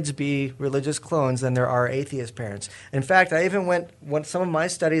their kids be religious clones than there are atheist parents. In fact, I even some of my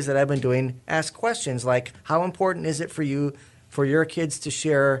studies that I've been doing ask questions like, how important is it for your kids to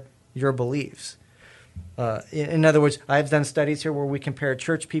share your beliefs? In other words, I've done studies here where we compare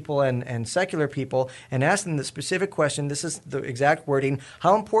church people and secular people and ask them the specific question. This is the exact wording.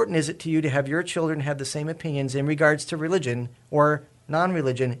 How important is it to you to have your children have the same opinions in regards to religion or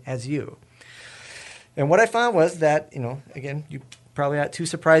non-religion as you? And what I found was that, again, you probably not too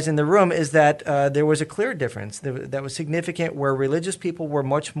surprised in the room, is that there was a clear difference that was significant where religious people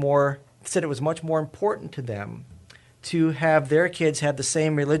said it was much more important to them to have their kids have the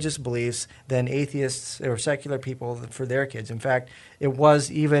same religious beliefs than atheists or secular people for their kids. In fact, it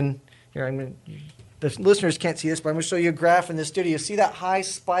was even here. The listeners can't see this, but I'm going to show you a graph in the studio. See that high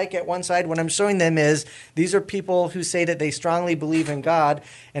spike at one side? What I'm showing them is these are people who say that they strongly believe in God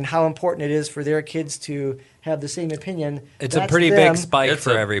and how important it is for their kids to have the same opinion. It's That's a pretty them. big spike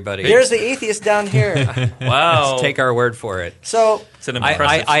for everybody. There's the atheist down here. Wow. Let's take our word for it. So It's an impressive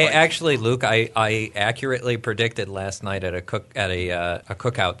I spike. actually, Luke, I accurately predicted last night at a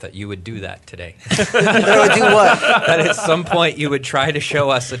cookout that you would do that today. that I would do what? That at some point you would try to show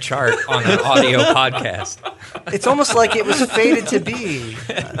us a chart on an audio podcast. It's almost like it was fated to be.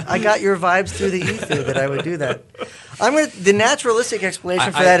 I got your vibes through the ether that I would do that. The naturalistic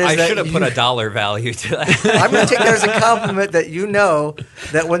explanation for that is I that should have put a dollar value to that. I'm going to take that as a compliment that you know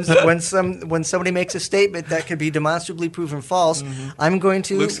that when somebody makes a statement that could be demonstrably proven false, I'm going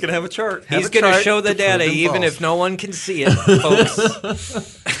to. Luke's going to have a chart. He's going to show the data even if no one can see it,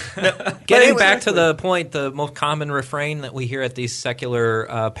 folks. Getting back to the point, the most common refrain that we hear at these secular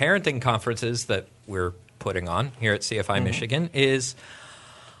parenting conferences that we're putting on here at CFI Michigan is,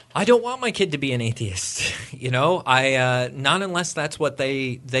 I don't want my kid to be an atheist. Not unless that's what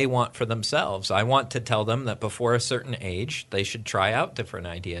they want for themselves. I want to tell them that before a certain age, they should try out different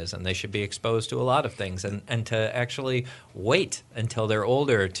ideas and they should be exposed to a lot of things and to actually wait until they're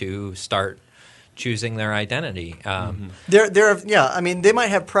older to start choosing their identity. They might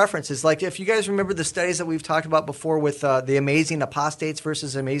have preferences. Like if you guys remember the studies that we've talked about before with the amazing apostates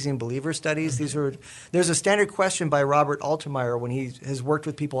versus amazing believer studies, there's a standard question by Robert Altemeyer when he has worked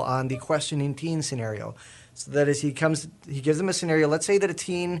with people on the questioning teen scenario. So that is, he gives them a scenario. Let's say that a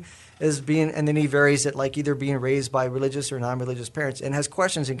teen is and then he varies it like either being raised by religious or non-religious parents and has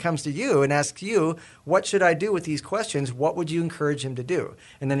questions and comes to you and asks you, what should I do with these questions? What would you encourage him to do?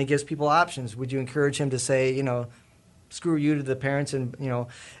 And then he gives people options. Would you encourage him to say, screw you to the parents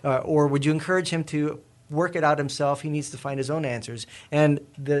or would you encourage him to work it out himself? He needs to find his own answers. And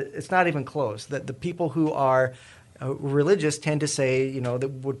it's not even close. That the people who are religious tend to say,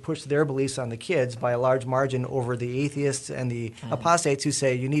 that would push their beliefs on the kids by a large margin over the atheists and the apostates who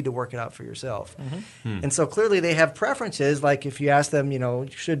say you need to work it out for yourself. And so clearly they have preferences. Like if you ask them,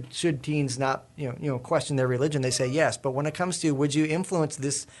 should teens not, question their religion, they say yes. But when it comes to would you influence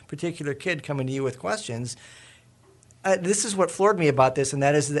this particular kid coming to you with questions, this is what floored me about this, and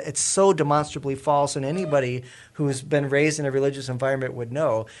that is that it's so demonstrably false, and anybody who's been raised in a religious environment would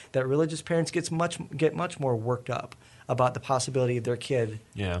know that religious parents get much more worked up about the possibility of their kid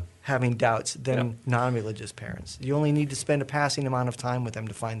having doubts than non-religious parents. You only need to spend a passing amount of time with them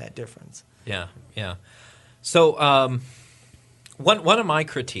to find that difference. Yeah. So one of my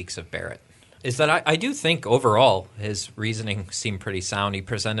critiques of Barrett is that I do think overall his reasoning seemed pretty sound. He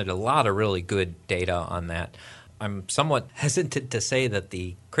presented a lot of really good data on that. I'm somewhat hesitant to say that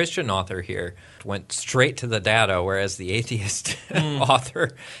the Christian author here went straight to the data, whereas the atheist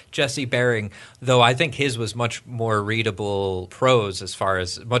author, Jesse Bering, though I think his was much more readable prose as far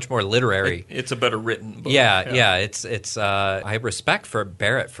as much more literary. It's a better written book. Yeah. It's I have respect for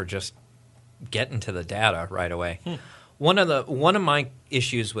Barrett for just getting to the data right away. One of my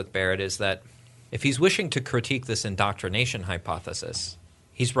issues with Barrett is that if he's wishing to critique this indoctrination hypothesis,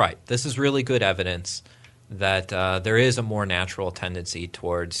 he's right. This is really good evidence that there is a more natural tendency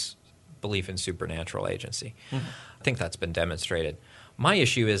towards belief in supernatural agency. I think that's been demonstrated. My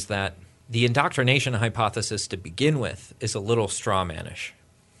issue is that the indoctrination hypothesis to begin with is a little strawmannish.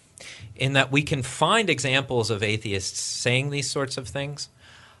 in that we can find examples of atheists saying these sorts of things,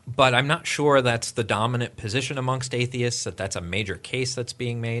 but I'm not sure that's the dominant position amongst atheists, that that's a major case that's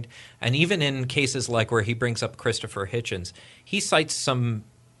being made. And even in cases like where he brings up Christopher Hitchens, he cites some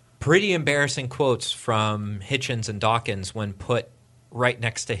pretty embarrassing quotes from Hitchens and Dawkins when put right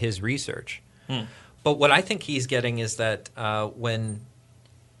next to his research. But what I think he's getting is that when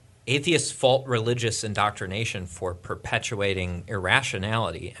atheists fault religious indoctrination for perpetuating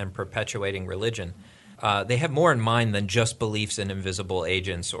irrationality and perpetuating religion, they have more in mind than just beliefs in invisible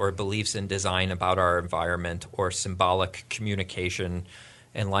agents or beliefs in design about our environment or symbolic communication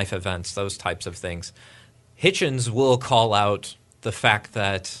in life events, those types of things. Hitchens will call out the fact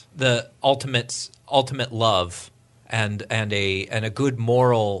that the ultimate love and a good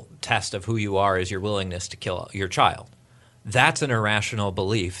moral test of who you are is your willingness to kill your child. That's an irrational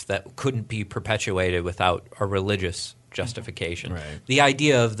belief that couldn't be perpetuated without a religious justification. Right. The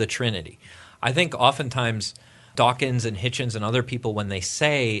idea of the Trinity. I think oftentimes Dawkins and Hitchens and other people, when they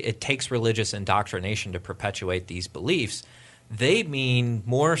say it takes religious indoctrination to perpetuate these beliefs, they mean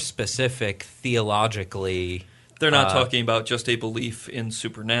more specific theologically. They're not talking about just a belief in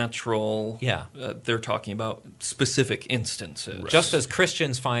supernatural. Yeah. They're talking about specific instances. Just as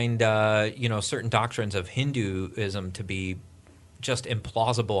Christians find certain doctrines of Hinduism to be just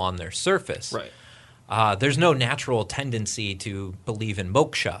implausible on their surface. Right. There's no natural tendency to believe in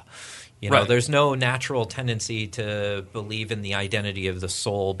moksha. Right. There's no natural tendency to believe in the identity of the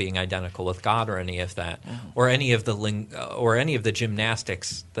soul being identical with God or any of that, or any of the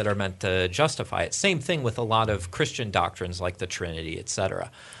gymnastics that are meant to justify it. Same thing with a lot of Christian doctrines like the Trinity, etc.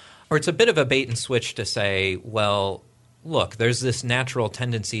 Or it's a bit of a bait and switch to say, well, look, there's this natural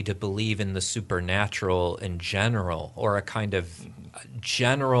tendency to believe in the supernatural in general, or a kind of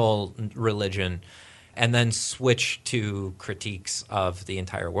general religion, and then switch to critiques of the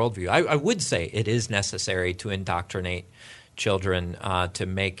entire worldview. I would say it is necessary to indoctrinate children to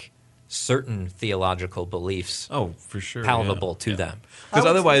make certain theological beliefs for sure, palatable to them. Because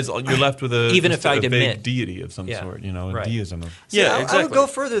otherwise you're left with a vague deity of some sort, a deism. Exactly. I would go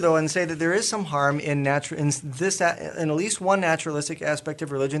further though and say that there is some harm in at least one naturalistic aspect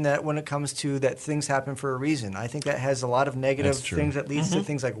of religion, that when it comes to that things happen for a reason. I think that has a lot of negative things that leads to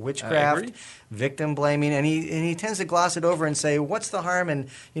things like witchcraft, victim blaming, and he tends to gloss it over and say, what's the harm? And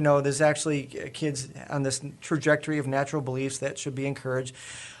there's actually kids on this trajectory of natural beliefs that should be encouraged.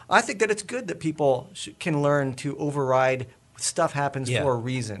 I think that it's good that people can learn to override stuff happens for a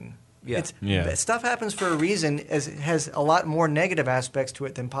reason. Stuff happens for a reason has a lot more negative aspects to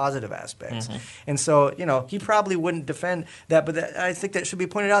it than positive aspects. And so, he probably wouldn't defend that, but I think that should be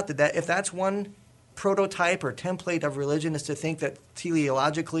pointed out that if that's one prototype or template of religion is to think that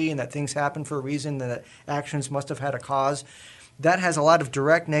teleologically and that things happen for a reason, that actions must have had a cause, that has a lot of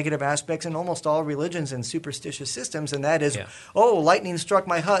direct negative aspects in almost all religions and superstitious systems, and that is, lightning struck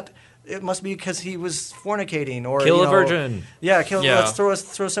my hut. It must be because he was fornicating, or kill a virgin. Let's throw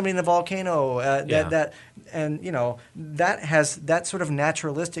somebody in the volcano. That has that sort of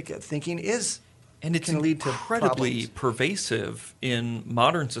naturalistic thinking and it's can lead to incredibly problems. Pervasive in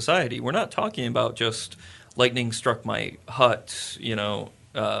modern society. We're not talking about just lightning struck my hut,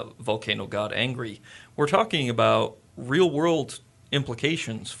 volcano got angry. We're talking about real-world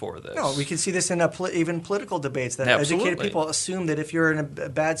implications for this. No, we can see this in even political debates, that Absolutely. educated people assume that if you're in a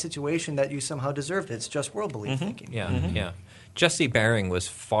bad situation that you somehow deserved it. It's just world belief thinking. Jesse Baring was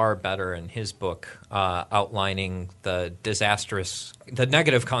far better in his book outlining the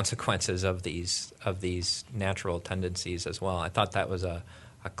negative consequences of these natural tendencies as well. I thought that was a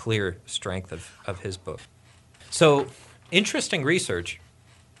clear strength of his book. So, interesting research.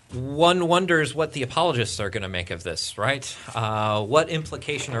 One wonders what the apologists are going to make of this, right? What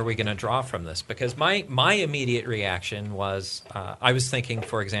implication are we going to draw from this? Because my immediate reaction was, I was thinking,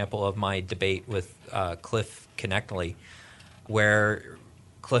 for example, of my debate with Cliff Connectley, where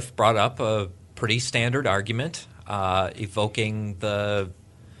Cliff brought up a pretty standard argument, evoking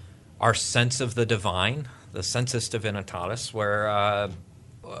our sense of the divine, the sensus divinitatis, where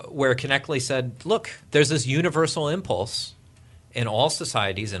Connectley said, look, there's this universal impulse in all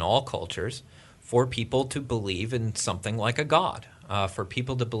societies, in all cultures, for people to believe in something like a god, for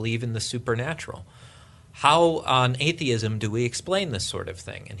people to believe in the supernatural. How on atheism do we explain this sort of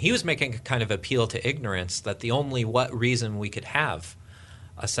thing? And he was making a kind of appeal to ignorance, that the only reason we could have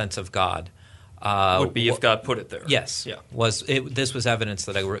a sense of God would be if God put it there. Yes. Yeah. This was evidence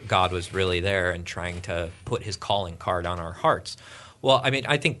that God was really there and trying to put his calling card on our hearts. Well, I mean,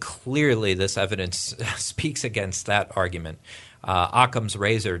 I think clearly this evidence speaks against that argument. Occam's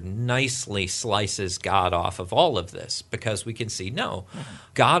razor nicely slices God off of all of this, because we can see, no,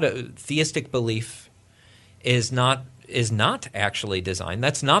 God, theistic belief is not actually designed.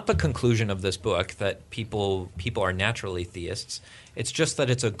 That's not the conclusion of this book, that people are naturally theists. It's just that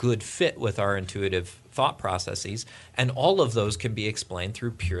it's a good fit with our intuitive thought processes, and all of those can be explained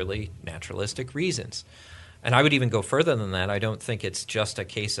through purely naturalistic reasons. And I would even go further than that. I don't think it's just a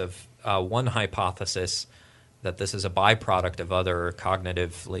case of one hypothesis that this is a byproduct of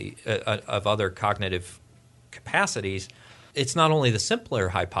other cognitive capacities. It's not only the simpler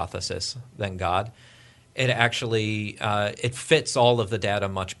hypothesis than God. It actually it fits all of the data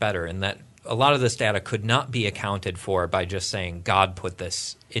much better, in that a lot of this data could not be accounted for by just saying God put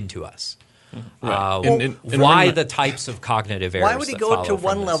this into us. Right. Why the types of cognitive errors? Why would he that go follow to from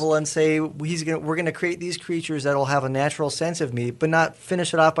one this? level and say we're going to create these creatures that will have a natural sense of me, but not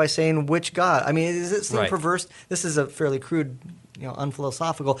finish it off by saying which God? I mean, does it seem Right. perverse? This is a fairly crude,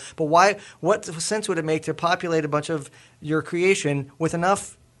 unphilosophical. But why? What sense would it make to populate a bunch of your creation with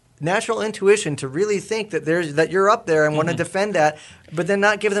enough natural intuition to really think that you're up there and want to defend that, but then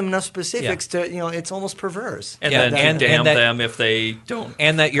not give them enough specifics to it's almost perverse. And Yeah, then damn that- them if they don't.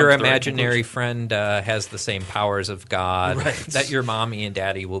 And that your come to the right imaginary conclusion. friend has the same powers of God. Right. That your mommy and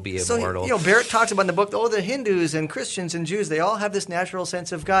daddy will be So immortal. Barrett talks about in the book, the Hindus and Christians and Jews, they all have this natural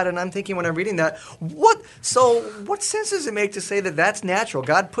sense of God. And I'm thinking when I'm reading that, what sense does it make to say that that's natural?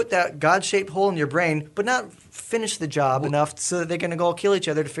 God put that God-shaped hole in your brain, but not finish the job enough so that they're going to go kill each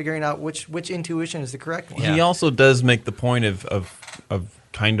other to figuring out which intuition is the correct one. Yeah. He also does make the point of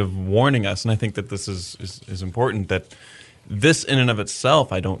kind of warning us, and I think that this is important, that this in and of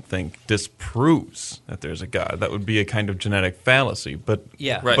itself, I don't think, disproves that there's a God. That would be a kind of genetic fallacy, but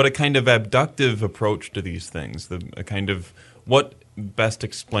Right. but a kind of abductive approach to these things, a kind of what best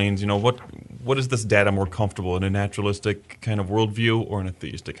explains, what is this data more comfortable in a naturalistic kind of worldview or in a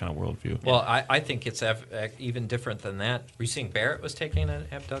theistic kind of worldview? Well, I think it's even different than that. Were you saying Barrett was taking an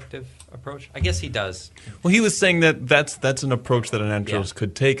abductive approach? I guess he does. Well, he was saying that that's an approach that a naturalist Yeah.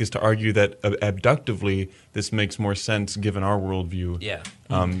 could take, is to argue that abductively this makes more sense given our worldview. Yeah.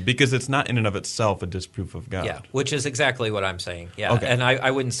 Because it's not in and of itself a disproof of God. Yeah, which is exactly what I'm saying. Yeah, Okay. and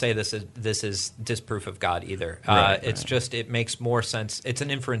I wouldn't say this is disproof of God either. It's just it makes more sense. It's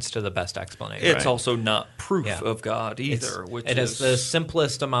an inference to the best explanation. It's also not proof Yeah. of God either. It has the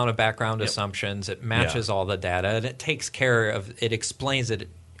simplest amount of background assumptions. It matches all the data, and it takes care of. It explains it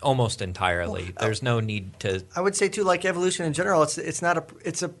almost entirely. There's no need to. I would say too, like evolution in general,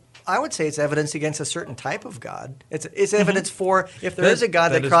 I would say it's evidence against a certain type of God. It's evidence for if there is a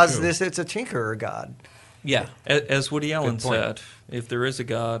God that is causes true. this, it's a tinkerer God. Yeah, As Woody Allen Good point. said, if there is a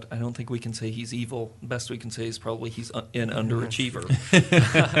God, I don't think we can say he's evil. The best we can say is probably he's an underachiever.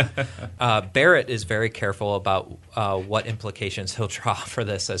 Barrett is very careful about what implications he'll draw for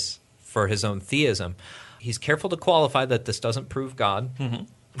this as for his own theism. He's careful to qualify that this doesn't prove God.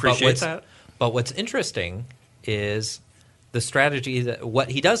 Appreciate that. But what's interesting is the strategy that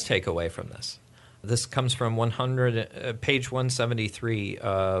what he does take away from this. This comes from page 173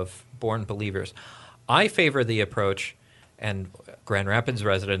 of Born Believers. I favor the approach, and Grand Rapids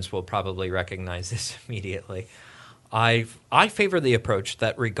residents will probably recognize this immediately. I favor the approach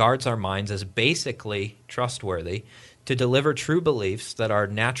that regards our minds as basically trustworthy to deliver true beliefs that are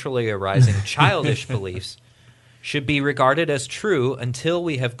naturally arising childish beliefs should be regarded as true until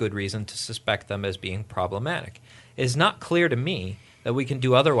we have good reason to suspect them as being problematic. It is not clear to me that we can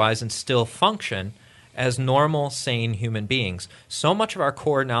do otherwise and still function as normal, sane human beings. So much of our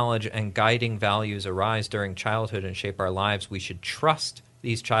core knowledge and guiding values arise during childhood and shape our lives, we should trust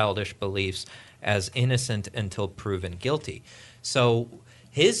these childish beliefs as innocent until proven guilty. So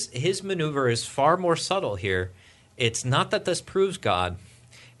his maneuver is far more subtle here. It's not that this proves God.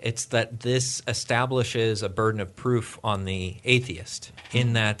 It's that this establishes a burden of proof on the atheist,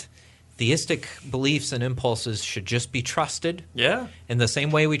 in that theistic beliefs and impulses should just be trusted. Yeah. In the same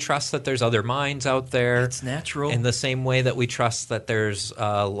way we trust that there's other minds out there. It's natural. In the same way that we trust that there's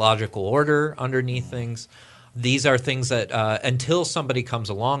logical order underneath things. These are things that until somebody comes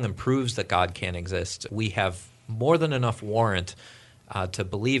along and proves that God can't exist, we have more than enough warrant to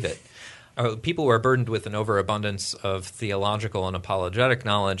believe it. People who are burdened with an overabundance of theological and apologetic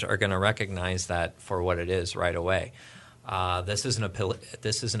knowledge are going to recognize that for what it is right away. This is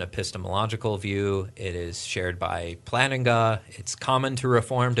an epistemological view. It is shared by Plantinga. It's common to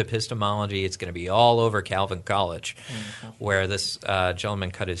Reformed epistemology. It's going to be all over Calvin College, where this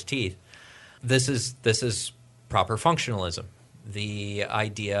gentleman cut his teeth. This is proper functionalism. The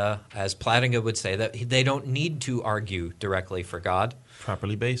idea, as Plantinga would say, that they don't need to argue directly for God.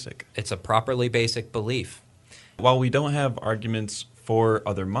 Properly basic. It's a properly basic belief. While we don't have arguments for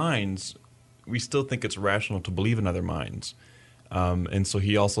other minds, we still think it's rational to believe in other minds. And so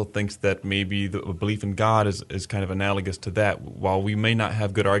he also thinks that maybe the belief in God is kind of analogous to that. While we may not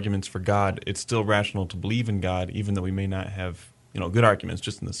have good arguments for God, it's still rational to believe in God, even though we may not have good arguments,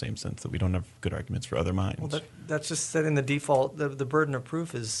 just in the same sense that we don't have good arguments for other minds. Well, that's just setting the default. The burden of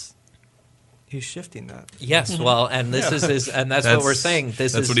proof is he's shifting that. Yes, well, and this is his, and that's what we're saying.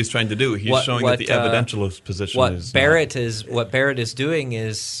 That's what he's trying to do. He's showing that the evidentialist position is what Barrett is doing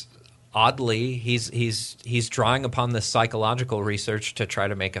is. Oddly, he's drawing upon this psychological research to try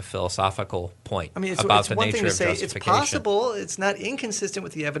to make a philosophical point about the nature of justification. It's one thing to say it's possible, it's not inconsistent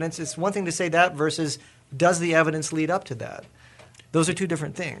with the evidence. It's one thing to say that versus does the evidence lead up to that? Those are two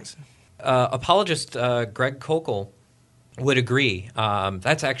different things. Apologist Greg Koukl would agree.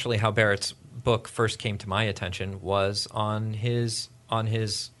 That's actually how Barrett's book first came to my attention, was on his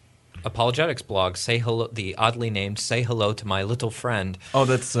apologetics blog, Say Hello, the oddly named Say Hello to My Little Friend. Oh,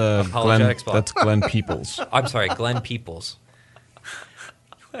 that's apologetics blog. That's Glenn Peoples. I'm sorry, Glenn Peoples.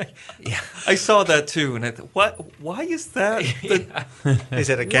 Yeah, I saw that too, and I thought, what? Why is that? Is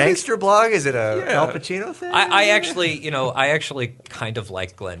it a gangster blog? Is it a Al Pacino thing? I actually kind of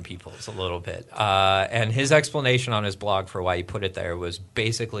like Glenn Peoples a little bit, and his explanation on his blog for why he put it there was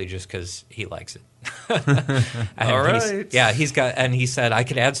basically just because he likes it. All right. He said I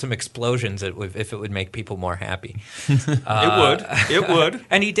could add some explosions if it would make people more happy. It would.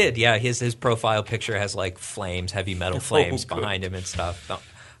 And he did. Yeah, his profile picture has like flames, heavy metal flames behind him and stuff. No,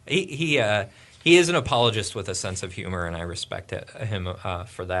 he is an apologist with a sense of humor, and I respect him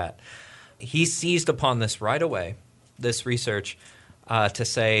for that. He seized upon this right away, this research, to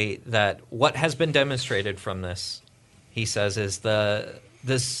say that what has been demonstrated from this, he says, is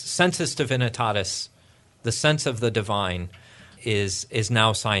this sensus divinitatis, the sense of the divine, is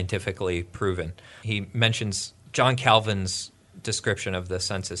now scientifically proven. He mentions John Calvin's description of the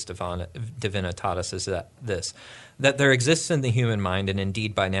sensus divinitatis is that there exists in the human mind, and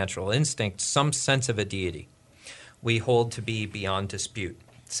indeed by natural instinct, some sense of a deity we hold to be beyond dispute.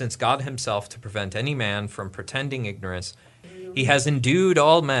 Since God himself, to prevent any man from pretending ignorance, he has endued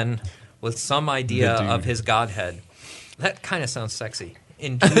all men with some idea of his Godhead. That kind of sounds sexy.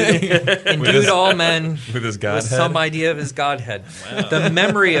 Endued all men with some idea of his Godhead, the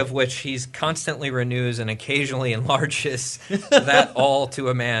memory of which he's constantly renews and occasionally enlarges, that all to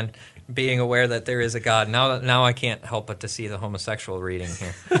a man, being aware that there is a God. Now I can't help but to see the homosexual reading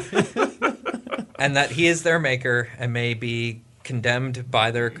here. And that he is their maker and may be condemned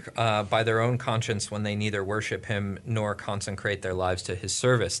by their own conscience when they neither worship him nor consecrate their lives to his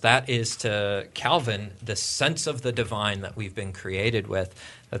service. That is, to Calvin, the sense of the divine that we've been created with,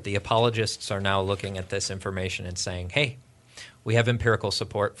 that the apologists are now looking at this information and saying, hey, we have empirical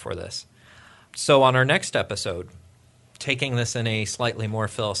support for this. So on our next episode, taking this in a slightly more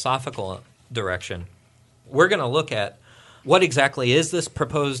philosophical direction, we're going to look at what exactly is this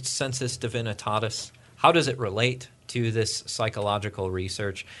proposed sensus divinitatis? How does it relate to this psychological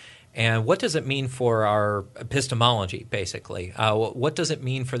research? And what does it mean for our epistemology, basically? What does it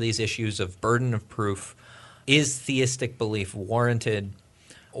mean for these issues of burden of proof? Is theistic belief warranted?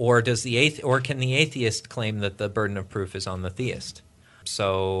 Or can the atheist claim that the burden of proof is on the theist?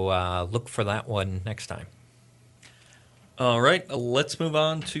 So look for that one next time. All right, let's move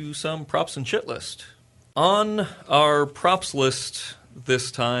on to some props and shit list. On our props list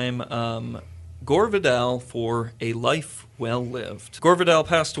this time, Gore Vidal for A Life Well Lived. Gore Vidal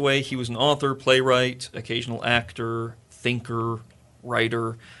passed away. He was an author, playwright, occasional actor, thinker,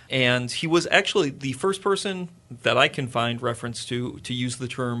 writer, and he was actually the first person that I can find reference to use the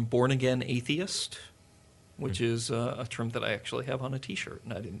term born-again atheist, which is a term that I actually have on a T-shirt,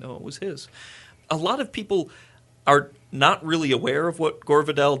 and I didn't know it was his. A lot of people are not really aware of what Gore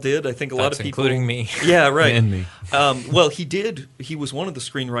Vidal did. I think a lot of people, including me. Yeah, right. And me. Well, he was one of the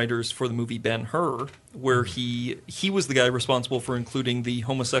screenwriters for the movie Ben-Hur, where he was the guy responsible for including the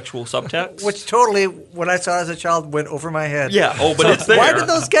homosexual subtext. Which totally, when I saw it as a child, went over my head. Yeah, but it's there. Why did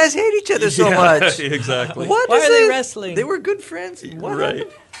those guys hate each other so much? Exactly. Why are they wrestling? They were good friends. What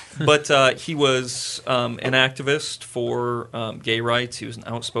happened? But he was an activist for gay rights. He was an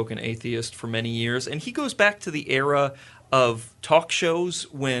outspoken atheist for many years. And he goes back to the era of talk shows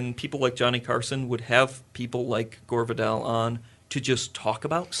when people like Johnny Carson would have people like Gore Vidal on to just talk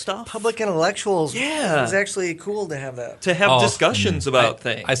about stuff. Public intellectuals. Yeah. It's actually cool to have that. to have Oh, discussions about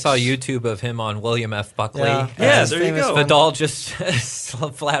things. I saw YouTube of him on William F. Buckley. Yeah. and Yeah, His there you famous go. one. Vidal just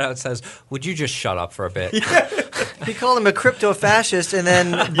flat out says, "Would you just shut up for a bit?" He called him a crypto-fascist, and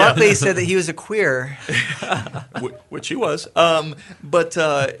then Buckley said that he was a queer. Which he was. But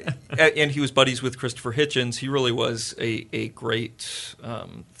and he was buddies with Christopher Hitchens. He really was a great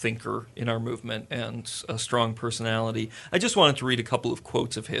thinker in our movement and a strong personality. I just wanted to read a couple of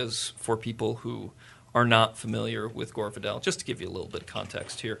quotes of his for people who are not familiar with Gore Vidal, just to give you a little bit of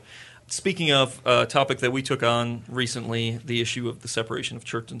context here. Speaking of a topic that we took on recently, the issue of the separation of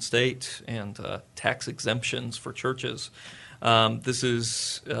church and state and tax exemptions for churches. This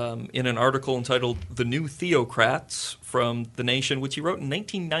is in an article entitled "The New Theocrats" from The Nation, which he wrote in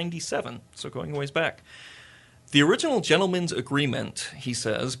 1997, so going a ways back. The original gentleman's agreement, he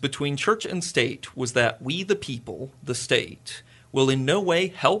says, between church and state was that we the people, the state, will in no way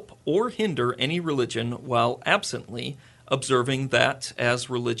help or hinder any religion while absently observing that, as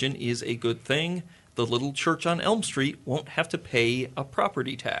religion is a good thing, the little church on Elm Street won't have to pay a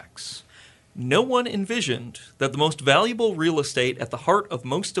property tax. No one envisioned that the most valuable real estate at the heart of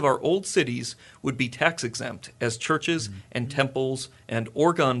most of our old cities would be tax exempt as churches and temples and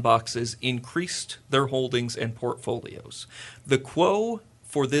organ boxes increased their holdings and portfolios. The quo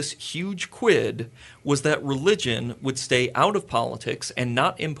for this huge quid was that religion would stay out of politics and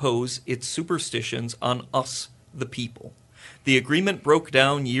not impose its superstitions on us, the people. The agreement broke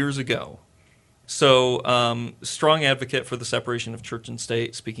down years ago. So, strong advocate for the separation of church and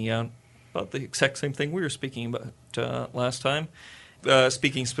state, speaking out about the exact same thing we were speaking about last time.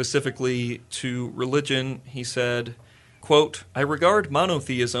 Speaking specifically to religion, he said, quote, "I regard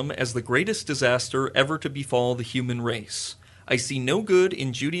monotheism as the greatest disaster ever to befall the human race. I see no good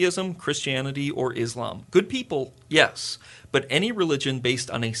in Judaism, Christianity, or Islam. Good people, yes, but any religion based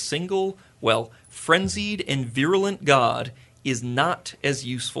on a single, frenzied and virulent God is not as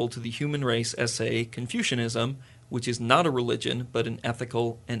useful to the human race as, say, Confucianism, which is not a religion, but an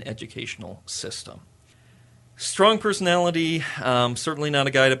ethical and educational system." Strong personality, certainly not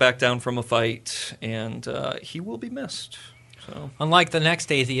a guy to back down from a fight, and he will be missed. So, Unlike the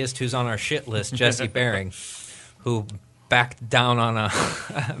next atheist who's on our shit list, Jesse Bering, who backed down on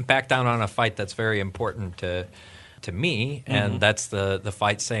a fight that's very important to me, and that's the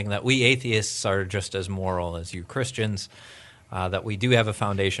fight saying that we atheists are just as moral as you Christians, that we do have a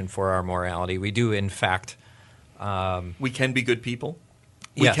foundation for our morality. We do, in fact... we can be good people.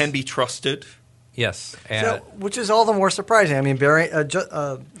 We Yes. can be trusted. Yes. So, which is all the more surprising. I mean,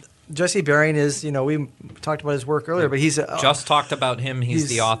 Jesse Bering is, we talked about his work earlier, but he's just talked about him. He's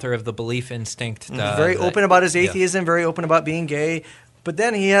the he's- author of The Belief Instinct. very open about his atheism, very open about being gay. But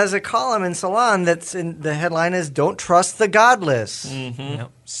then he has a column in Salon that's in the headline is "Don't Trust the Godless." Yep.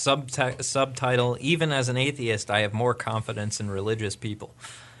 Subtitle, "Even as an atheist, I have more confidence in religious people."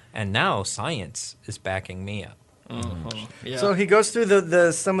 And now science is backing me up. Yeah. So he goes through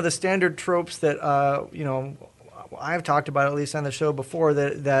the some of the standard tropes that I've talked about, at least on the show before,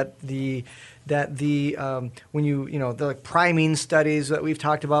 that the when the like priming studies that we've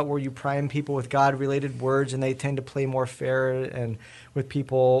talked about, where you prime people with God-related words and they tend to play more fair and with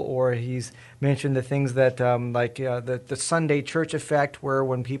people, or he's mentioned the things that the Sunday church effect, where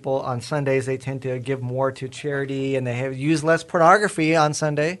when people on Sundays they tend to give more to charity and they use less pornography on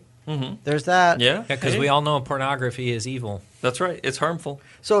Sunday. Mm-hmm. There's that. Yeah, because we all know pornography is evil. That's right. It's harmful.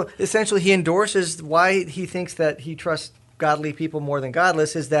 So essentially, he endorses why he thinks that he trusts godly people more than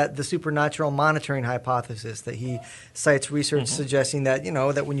godless is that the supernatural monitoring hypothesis that he cites research suggesting that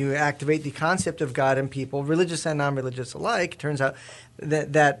that when you activate the concept of God in people, religious and non-religious alike, it turns out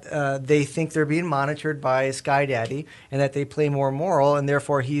that they think they're being monitored by Sky Daddy and that they play more moral, and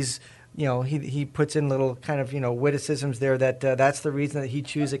therefore he puts in little kind of witticisms there that that's the reason that he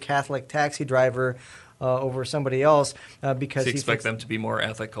choose a Catholic taxi driver over somebody else because To he expect thinks, them to be more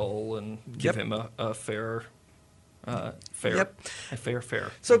ethical and give him a fair. Yep. A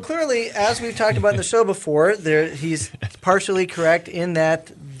fair. So clearly, as we've talked about in the show before, he's partially correct in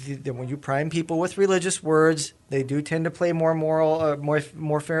that when you prime people with religious words, they do tend to play more moral,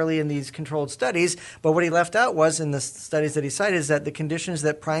 more fairly in these controlled studies. But what he left out was in the studies that he cited is that the conditions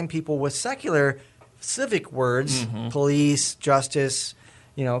that prime people with secular civic words, police, justice,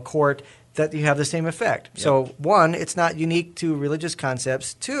 court, that you have the same effect. Yep. So, one, it's not unique to religious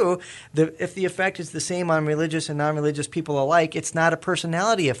concepts. Two, if the effect is the same on religious and non-religious people alike, it's not a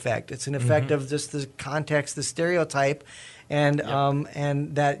personality effect. It's an effect of just the context, the stereotype, and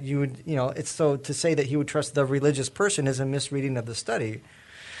that you would, it's so to say that he would trust the religious person is a misreading of the study.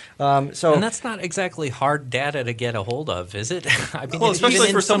 So And that's not exactly hard data to get a hold of, is it? I mean, Well, it's even especially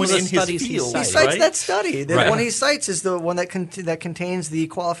in for some of someone the in his studies he field. he cites. cites right? that study. The Right. one he cites is the one that that contains the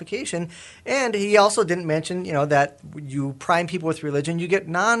qualification. And he also didn't mention, that you prime people with religion, you get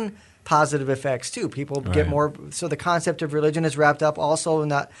non-positive effects too. People get Right. more. So the concept of religion is wrapped up also in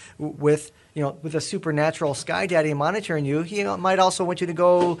that with a supernatural sky daddy monitoring you. He might also want you to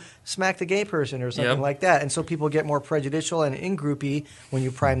go smack the gay person or something Yep. like that. And so people get more prejudicial and in-groupy when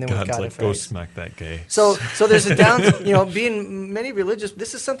you prime them with God's God like, effects. go smack that gay. So there's a down, being many religious.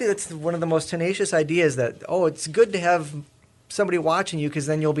 This is something that's one of the most tenacious ideas that, it's good to have somebody watching you because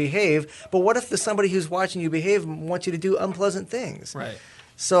then you'll behave. But what if the somebody who's watching you behave wants you to do unpleasant things? Right.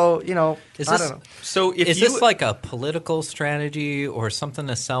 So, Is I this, don't know. So if is you, this like a political strategy or something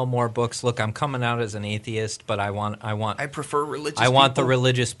to sell more books? Look, I'm coming out as an atheist, but I want I prefer religious. the people.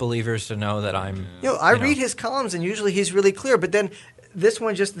 religious believers to know that I'm. I read his columns and usually he's really clear, but then this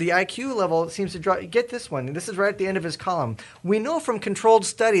one, just the IQ level seems to drop. Get this one. This is right at the end of his column. We know from controlled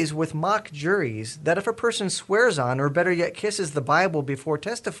studies with mock juries that if a person swears on, or better yet, kisses the Bible before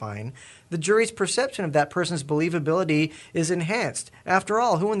testifying, the jury's perception of that person's believability is enhanced. After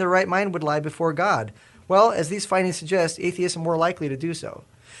all, who in their right mind would lie before God? Well, as these findings suggest, atheists are more likely to do so.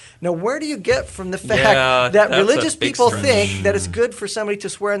 Now, where do you get from the fact Yeah, that that's a religious big people stretch. think that it's good for somebody to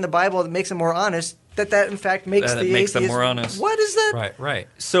swear in the Bible that makes them more honest, that in fact makes That it the makes them atheist more honest. What is that? Right.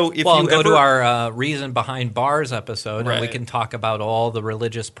 So if Well, you and go ever, to our Reason Behind Bars episode, and we Right. can talk about all the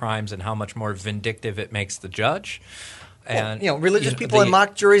religious crimes and how much more vindictive it makes the judge. And Religious people the- in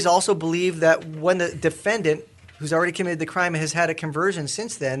mock juries also believe that when the defendant, who's already committed the crime, has had a conversion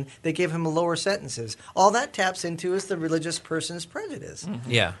since then, they give him lower sentences. All that taps into is the religious person's prejudice.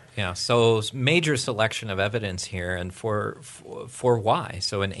 Yeah. So major selection of evidence here, and for why?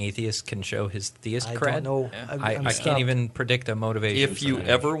 So an atheist can show his theist I cred. don't know. I I'm can't stumped. even predict a motivation. if for you that.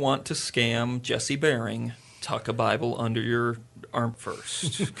 ever want to scam Jesse Bering, tuck a Bible under your arm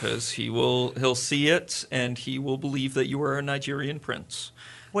first, because he'll see it and he will believe that you are a Nigerian prince.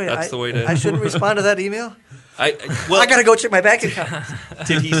 Wait, That's the way to. I shouldn't respond to that email? I I got to go check my bank account.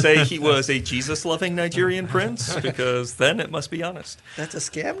 Did he say he was a Jesus-loving Nigerian prince? Because then it must be honest. That's a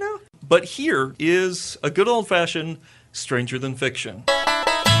scam now? But here is a good old-fashioned stranger than fiction.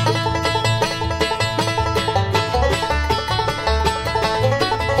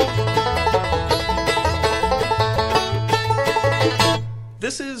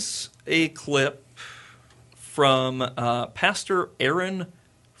 This is a clip from Pastor Aaron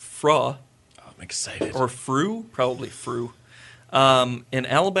Fruh, I'm excited. or Frew, probably Frew, an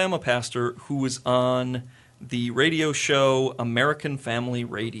Alabama pastor who was on the radio show American Family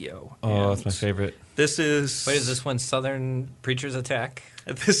Radio. Oh, that's And my favorite. This is Wait, is this when Southern preachers attack?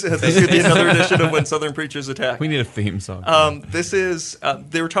 this could be another edition of When Southern Preachers Attack. We need a theme song. This is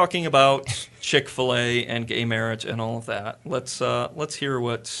they were talking about Chick-fil-A and gay marriage and all of that. Let's hear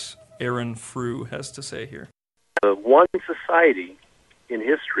what Aaron Frew has to say here. The one society in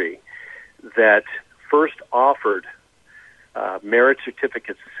history that first offered marriage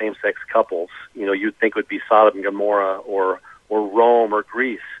certificates to same-sex couples, you'd think would be Sodom and Gomorrah or Rome or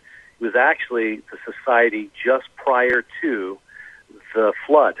Greece. It was actually the society just prior to the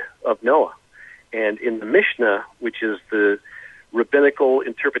flood of Noah. And in the Mishnah, which is the rabbinical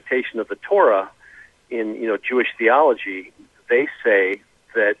interpretation of the Torah in Jewish theology, they say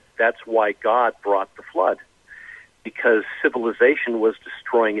that that's why God brought the flood, because civilization was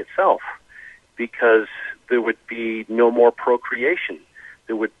destroying itself, because there would be no more procreation.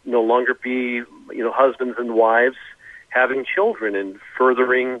 There would no longer be husbands and wives having children and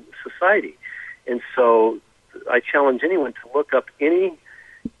furthering society. And so I challenge anyone to look up any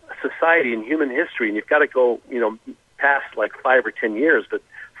society in human history, and you've got to go, past like 5 or 10 years, but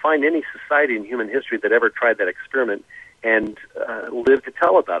find any society in human history that ever tried that experiment and live to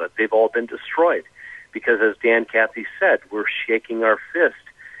tell about it. They've all been destroyed because, as Dan Cathy said, we're shaking our fist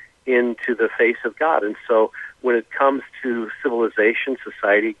into the face of God. And so when it comes to civilization,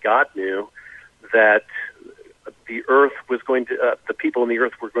 society, God knew that the earth was going to, the people in the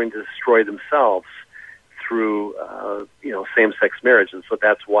earth were going to destroy themselves through, same-sex marriage. And so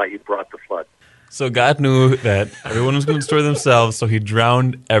that's why he brought the flood. So God knew that everyone was going to destroy themselves, so he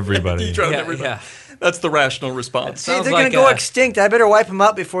drowned everybody. He drowned everybody. That's the rational response. See, Sounds they're going like to go a- extinct. I better wipe them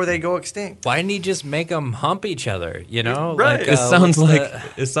up before they go extinct. Why didn't he just make them hump each other? Right. Like, It sounds what's like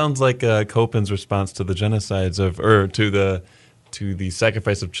the- it sounds like Copin's response to the genocides to the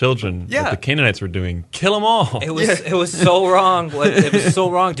sacrifice of children Yeah. that the Canaanites were doing. Kill them all. It was so wrong. It was so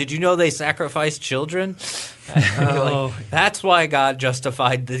wrong. Did you know they sacrificed children? That's why God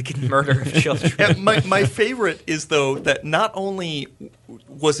justified the murder of children. Yeah, my favorite is, though, that not only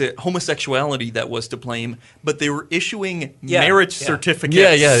was it homosexuality that was to blame, but they were issuing marriage certificates.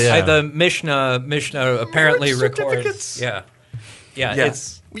 The Mishnah apparently Marriage records. certificates? Yeah.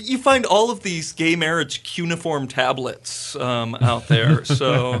 Yes. You find all of these gay marriage cuneiform tablets out there,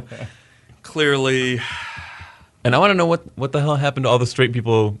 so clearly... And I want to know what the hell happened to all the straight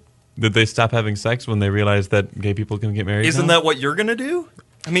people. Did they stop having sex when they realized that gay people can get married? Isn't now? that what you're going to do?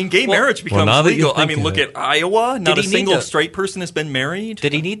 I mean, gay marriage becomes now that you legal. I think mean, of look it. at Iowa. Not a he need single to- straight person has been married.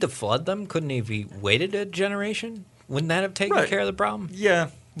 Did he need to flood them? Couldn't he have waited a generation? Wouldn't that have taken Right. care of the problem? Yeah.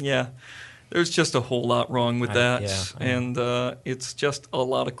 There's just a whole lot wrong with that. yeah. And it's just a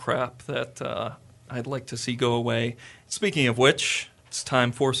lot of crap that I'd like to see go away. Speaking of which, it's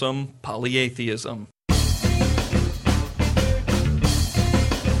time for some polyatheism.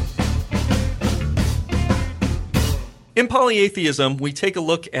 In polytheism, we take a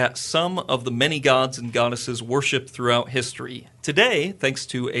look at some of the many gods and goddesses worshipped throughout history. Today, thanks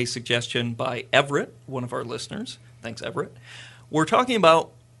to a suggestion by Everett, one of our listeners, thanks Everett, we're talking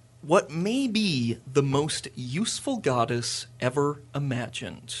about what may be the most useful goddess ever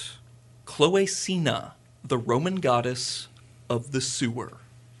imagined. Cloacina, the Roman goddess of the sewer.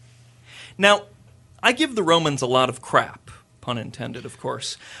 Now, I give the Romans a lot of crap, pun intended, of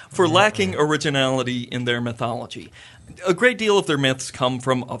course, for lacking originality in their mythology. A great deal of their myths come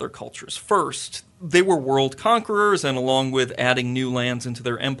from other cultures. First, they were world conquerors, and along with adding new lands into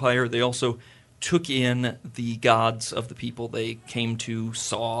their empire, they also took in the gods of the people they came to,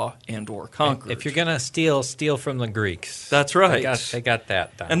 saw, and or conquered. If you're going to steal from the Greeks. That's right. They got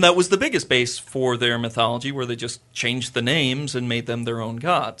that done. And that was the biggest base for their mythology, where they just changed the names and made them their own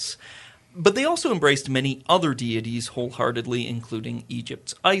gods. But they also embraced many other deities wholeheartedly, including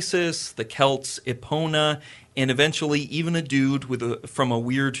Egypt's Isis, the Celts' Epona, and eventually even a dude from a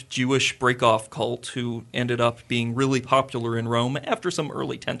weird Jewish break-off cult who ended up being really popular in Rome after some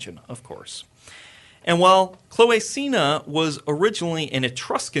early tension, of course. And while Cloacina was originally an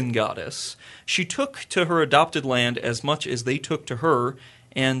Etruscan goddess, she took to her adopted land as much as they took to her,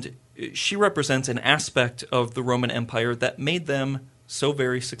 and she represents an aspect of the Roman Empire that made them so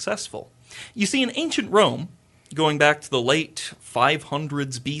very successful. You see, in ancient Rome, going back to the late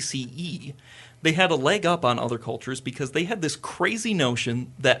 500s BCE, they had a leg up on other cultures because they had this crazy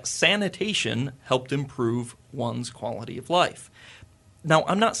notion that sanitation helped improve one's quality of life. Now,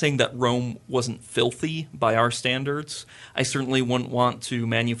 I'm not saying that Rome wasn't filthy by our standards. I certainly wouldn't want to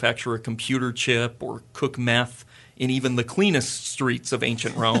manufacture a computer chip or cook meth in even the cleanest streets of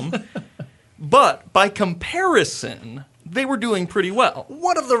ancient Rome. But by comparison, they were doing pretty well.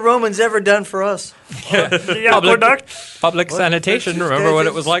 What have the Romans ever done for us? The Public sanitation. Remember what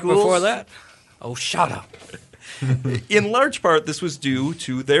it was like before that? Oh, shut up. In large part, this was due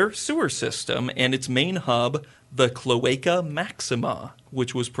to their sewer system and its main hub, the Cloaca Maxima,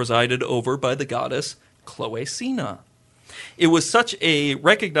 which was presided over by the goddess Cloacina. It was such a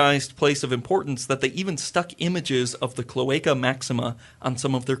recognized place of importance that they even stuck images of the Cloaca Maxima on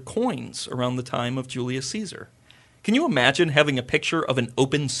some of their coins around the time of Julius Caesar. Can you imagine having a picture of an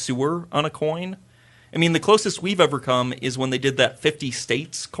open sewer on a coin? I mean, the closest we've ever come is when they did that 50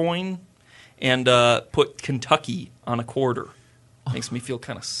 states coin and put Kentucky on a quarter. Makes me feel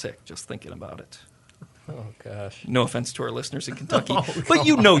kind of sick just thinking about it. Oh, gosh. No offense to our listeners in Kentucky, but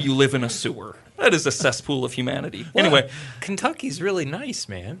you know you live in a sewer. That is a cesspool of humanity. Well, Anyway. Kentucky's really nice,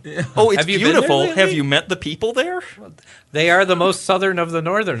 man. Oh, it's Have you been there beautiful. lately? Have you met the people there? They are the most southern of the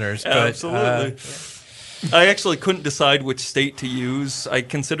northerners. But, Absolutely. I actually couldn't decide which state to use. I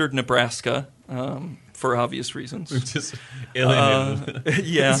considered Nebraska for obvious reasons. Just alienated.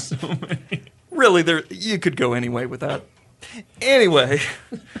 Yeah. Really, you could go anyway with that. Anyway,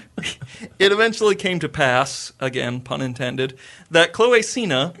 it eventually came to pass, again, pun intended, that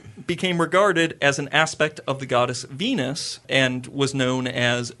Cloacina became regarded as an aspect of the goddess Venus and was known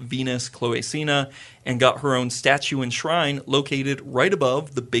as Venus Cloacina and got her own statue and shrine located right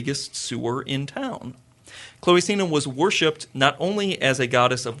above the biggest sewer in town. Cloacina was worshipped not only as a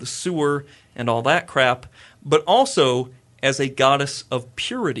goddess of the sewer and all that crap, but also as a goddess of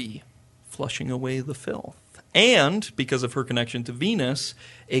purity, flushing away the filth. And, because of her connection to Venus,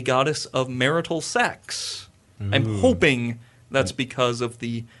 a goddess of marital sex. I'm hoping that's because of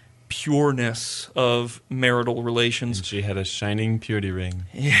the pureness of marital relations. And she had a shining purity ring.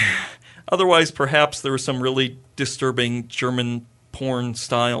 Otherwise, perhaps there was some really disturbing German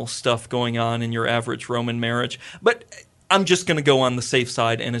porn-style stuff going on in your average Roman marriage. But I'm just going to go on the safe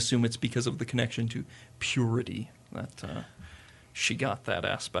side and assume it's because of the connection to purity that she got that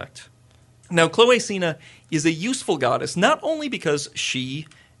aspect. Now, Cloacina is a useful goddess not only because she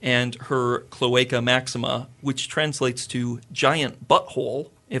and her cloaca maxima, which translates to giant butthole,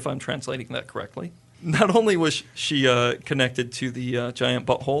 if I'm translating that correctly. Not only was she connected to the giant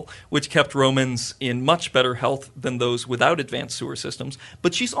butthole, which kept Romans in much better health than those without advanced sewer systems,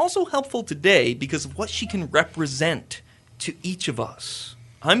 but she's also helpful today because of what she can represent to each of us.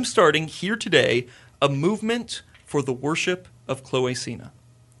 I'm starting here today a movement for the worship of Cloacina.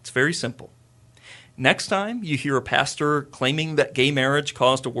 It's very simple. Next time you hear a pastor claiming that gay marriage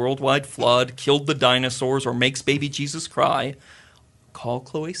caused a worldwide flood, killed the dinosaurs, or makes baby Jesus cry, call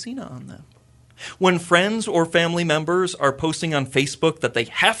Cloacina on them. When friends or family members are posting on Facebook that they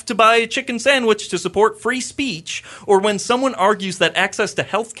have to buy a chicken sandwich to support free speech, or when someone argues that access to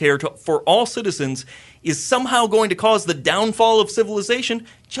health care for all citizens is somehow going to cause the downfall of civilization,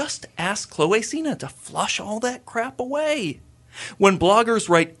 just ask Cloacina to flush all that crap away. When bloggers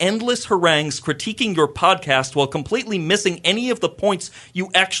write endless harangues critiquing your podcast while completely missing any of the points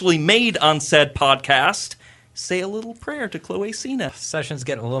you actually made on said podcast, say a little prayer to Cloacina. Session's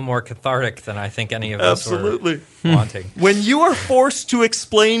getting a little more cathartic than I think any of us Absolutely. were wanting. When you are forced to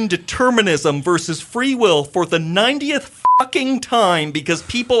explain determinism versus free will for the 90th fucking time because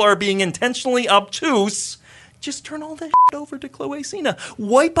people are being intentionally obtuse, just turn all that shit over to Cloacina.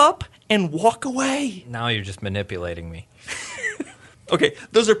 Wipe up and walk away. Now you're just manipulating me. Okay,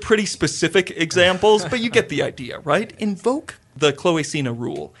 those are pretty specific examples, but you get the idea, right? Invoke the Cloacina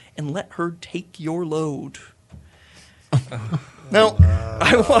rule and let her take your load. Now,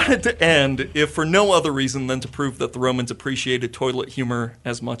 I wanted to end, if for no other reason than to prove that the Romans appreciated toilet humor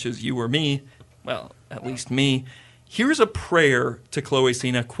as much as you or me, well, at least me. Here's a prayer to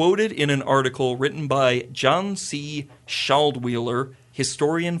Cloacina quoted in an article written by John C. Schaldweiler,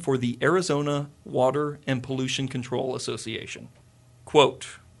 historian for the Arizona Water and Pollution Control Association.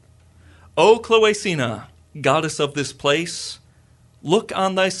 Quote, O Cloacina, goddess of this place, look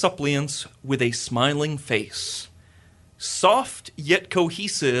on thy suppliants with a smiling face. Soft yet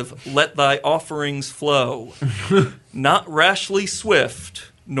cohesive let thy offerings flow, not rashly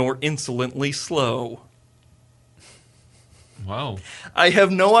swift, nor insolently slow. Wow. I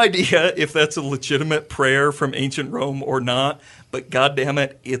have no idea if that's a legitimate prayer from ancient Rome or not, but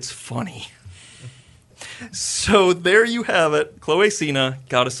goddammit, it's funny. So there you have it, Cloacina,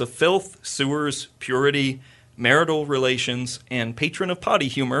 goddess of filth, sewers, purity, marital relations, and patron of potty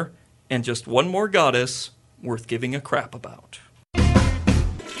humor, and just one more goddess worth giving a crap about.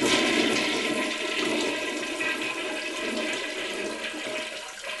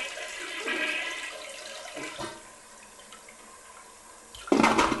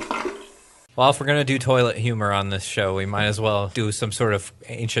 Well, if we're going to do toilet humor on this show, we might as well do some sort of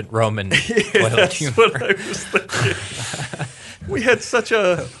ancient Roman toilet That's humor. what I was thinking. We had such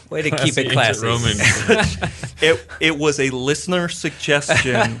a... Way to keep it classy. Roman. It was a listener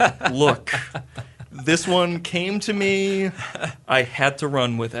suggestion. Look, this one came to me. I had to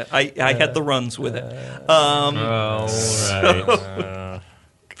run with it. I had the runs with it. All right.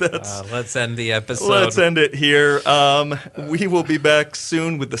 Let's end the episode. Let's end it here. We will be back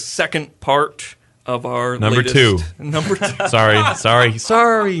soon with the second part of our Number latest- 2. Number 2. Sorry.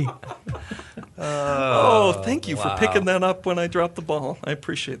 Oh, thank you for picking that up when I dropped the ball. I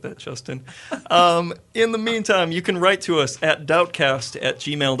appreciate that, Justin. In the meantime, you can write to us at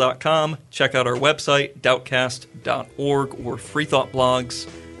doubtcast@gmail.com. Check out our website, doubtcast.org, or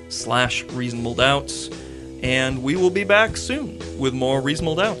freethoughtblogs/reasonable doubts. And we will be back soon with more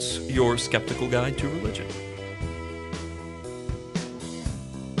Reasonable Doubts, your skeptical guide to religion.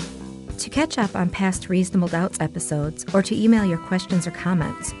 To catch up on past Reasonable Doubts episodes or to email your questions or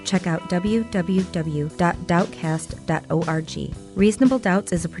comments, check out www.doubtcast.org. Reasonable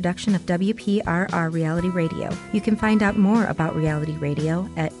Doubts is a production of WPRR Reality Radio. You can find out more about Reality Radio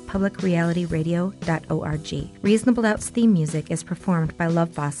at publicrealityradio.org. Reasonable Doubts theme music is performed by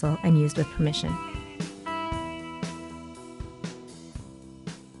Love Fossil and used with permission.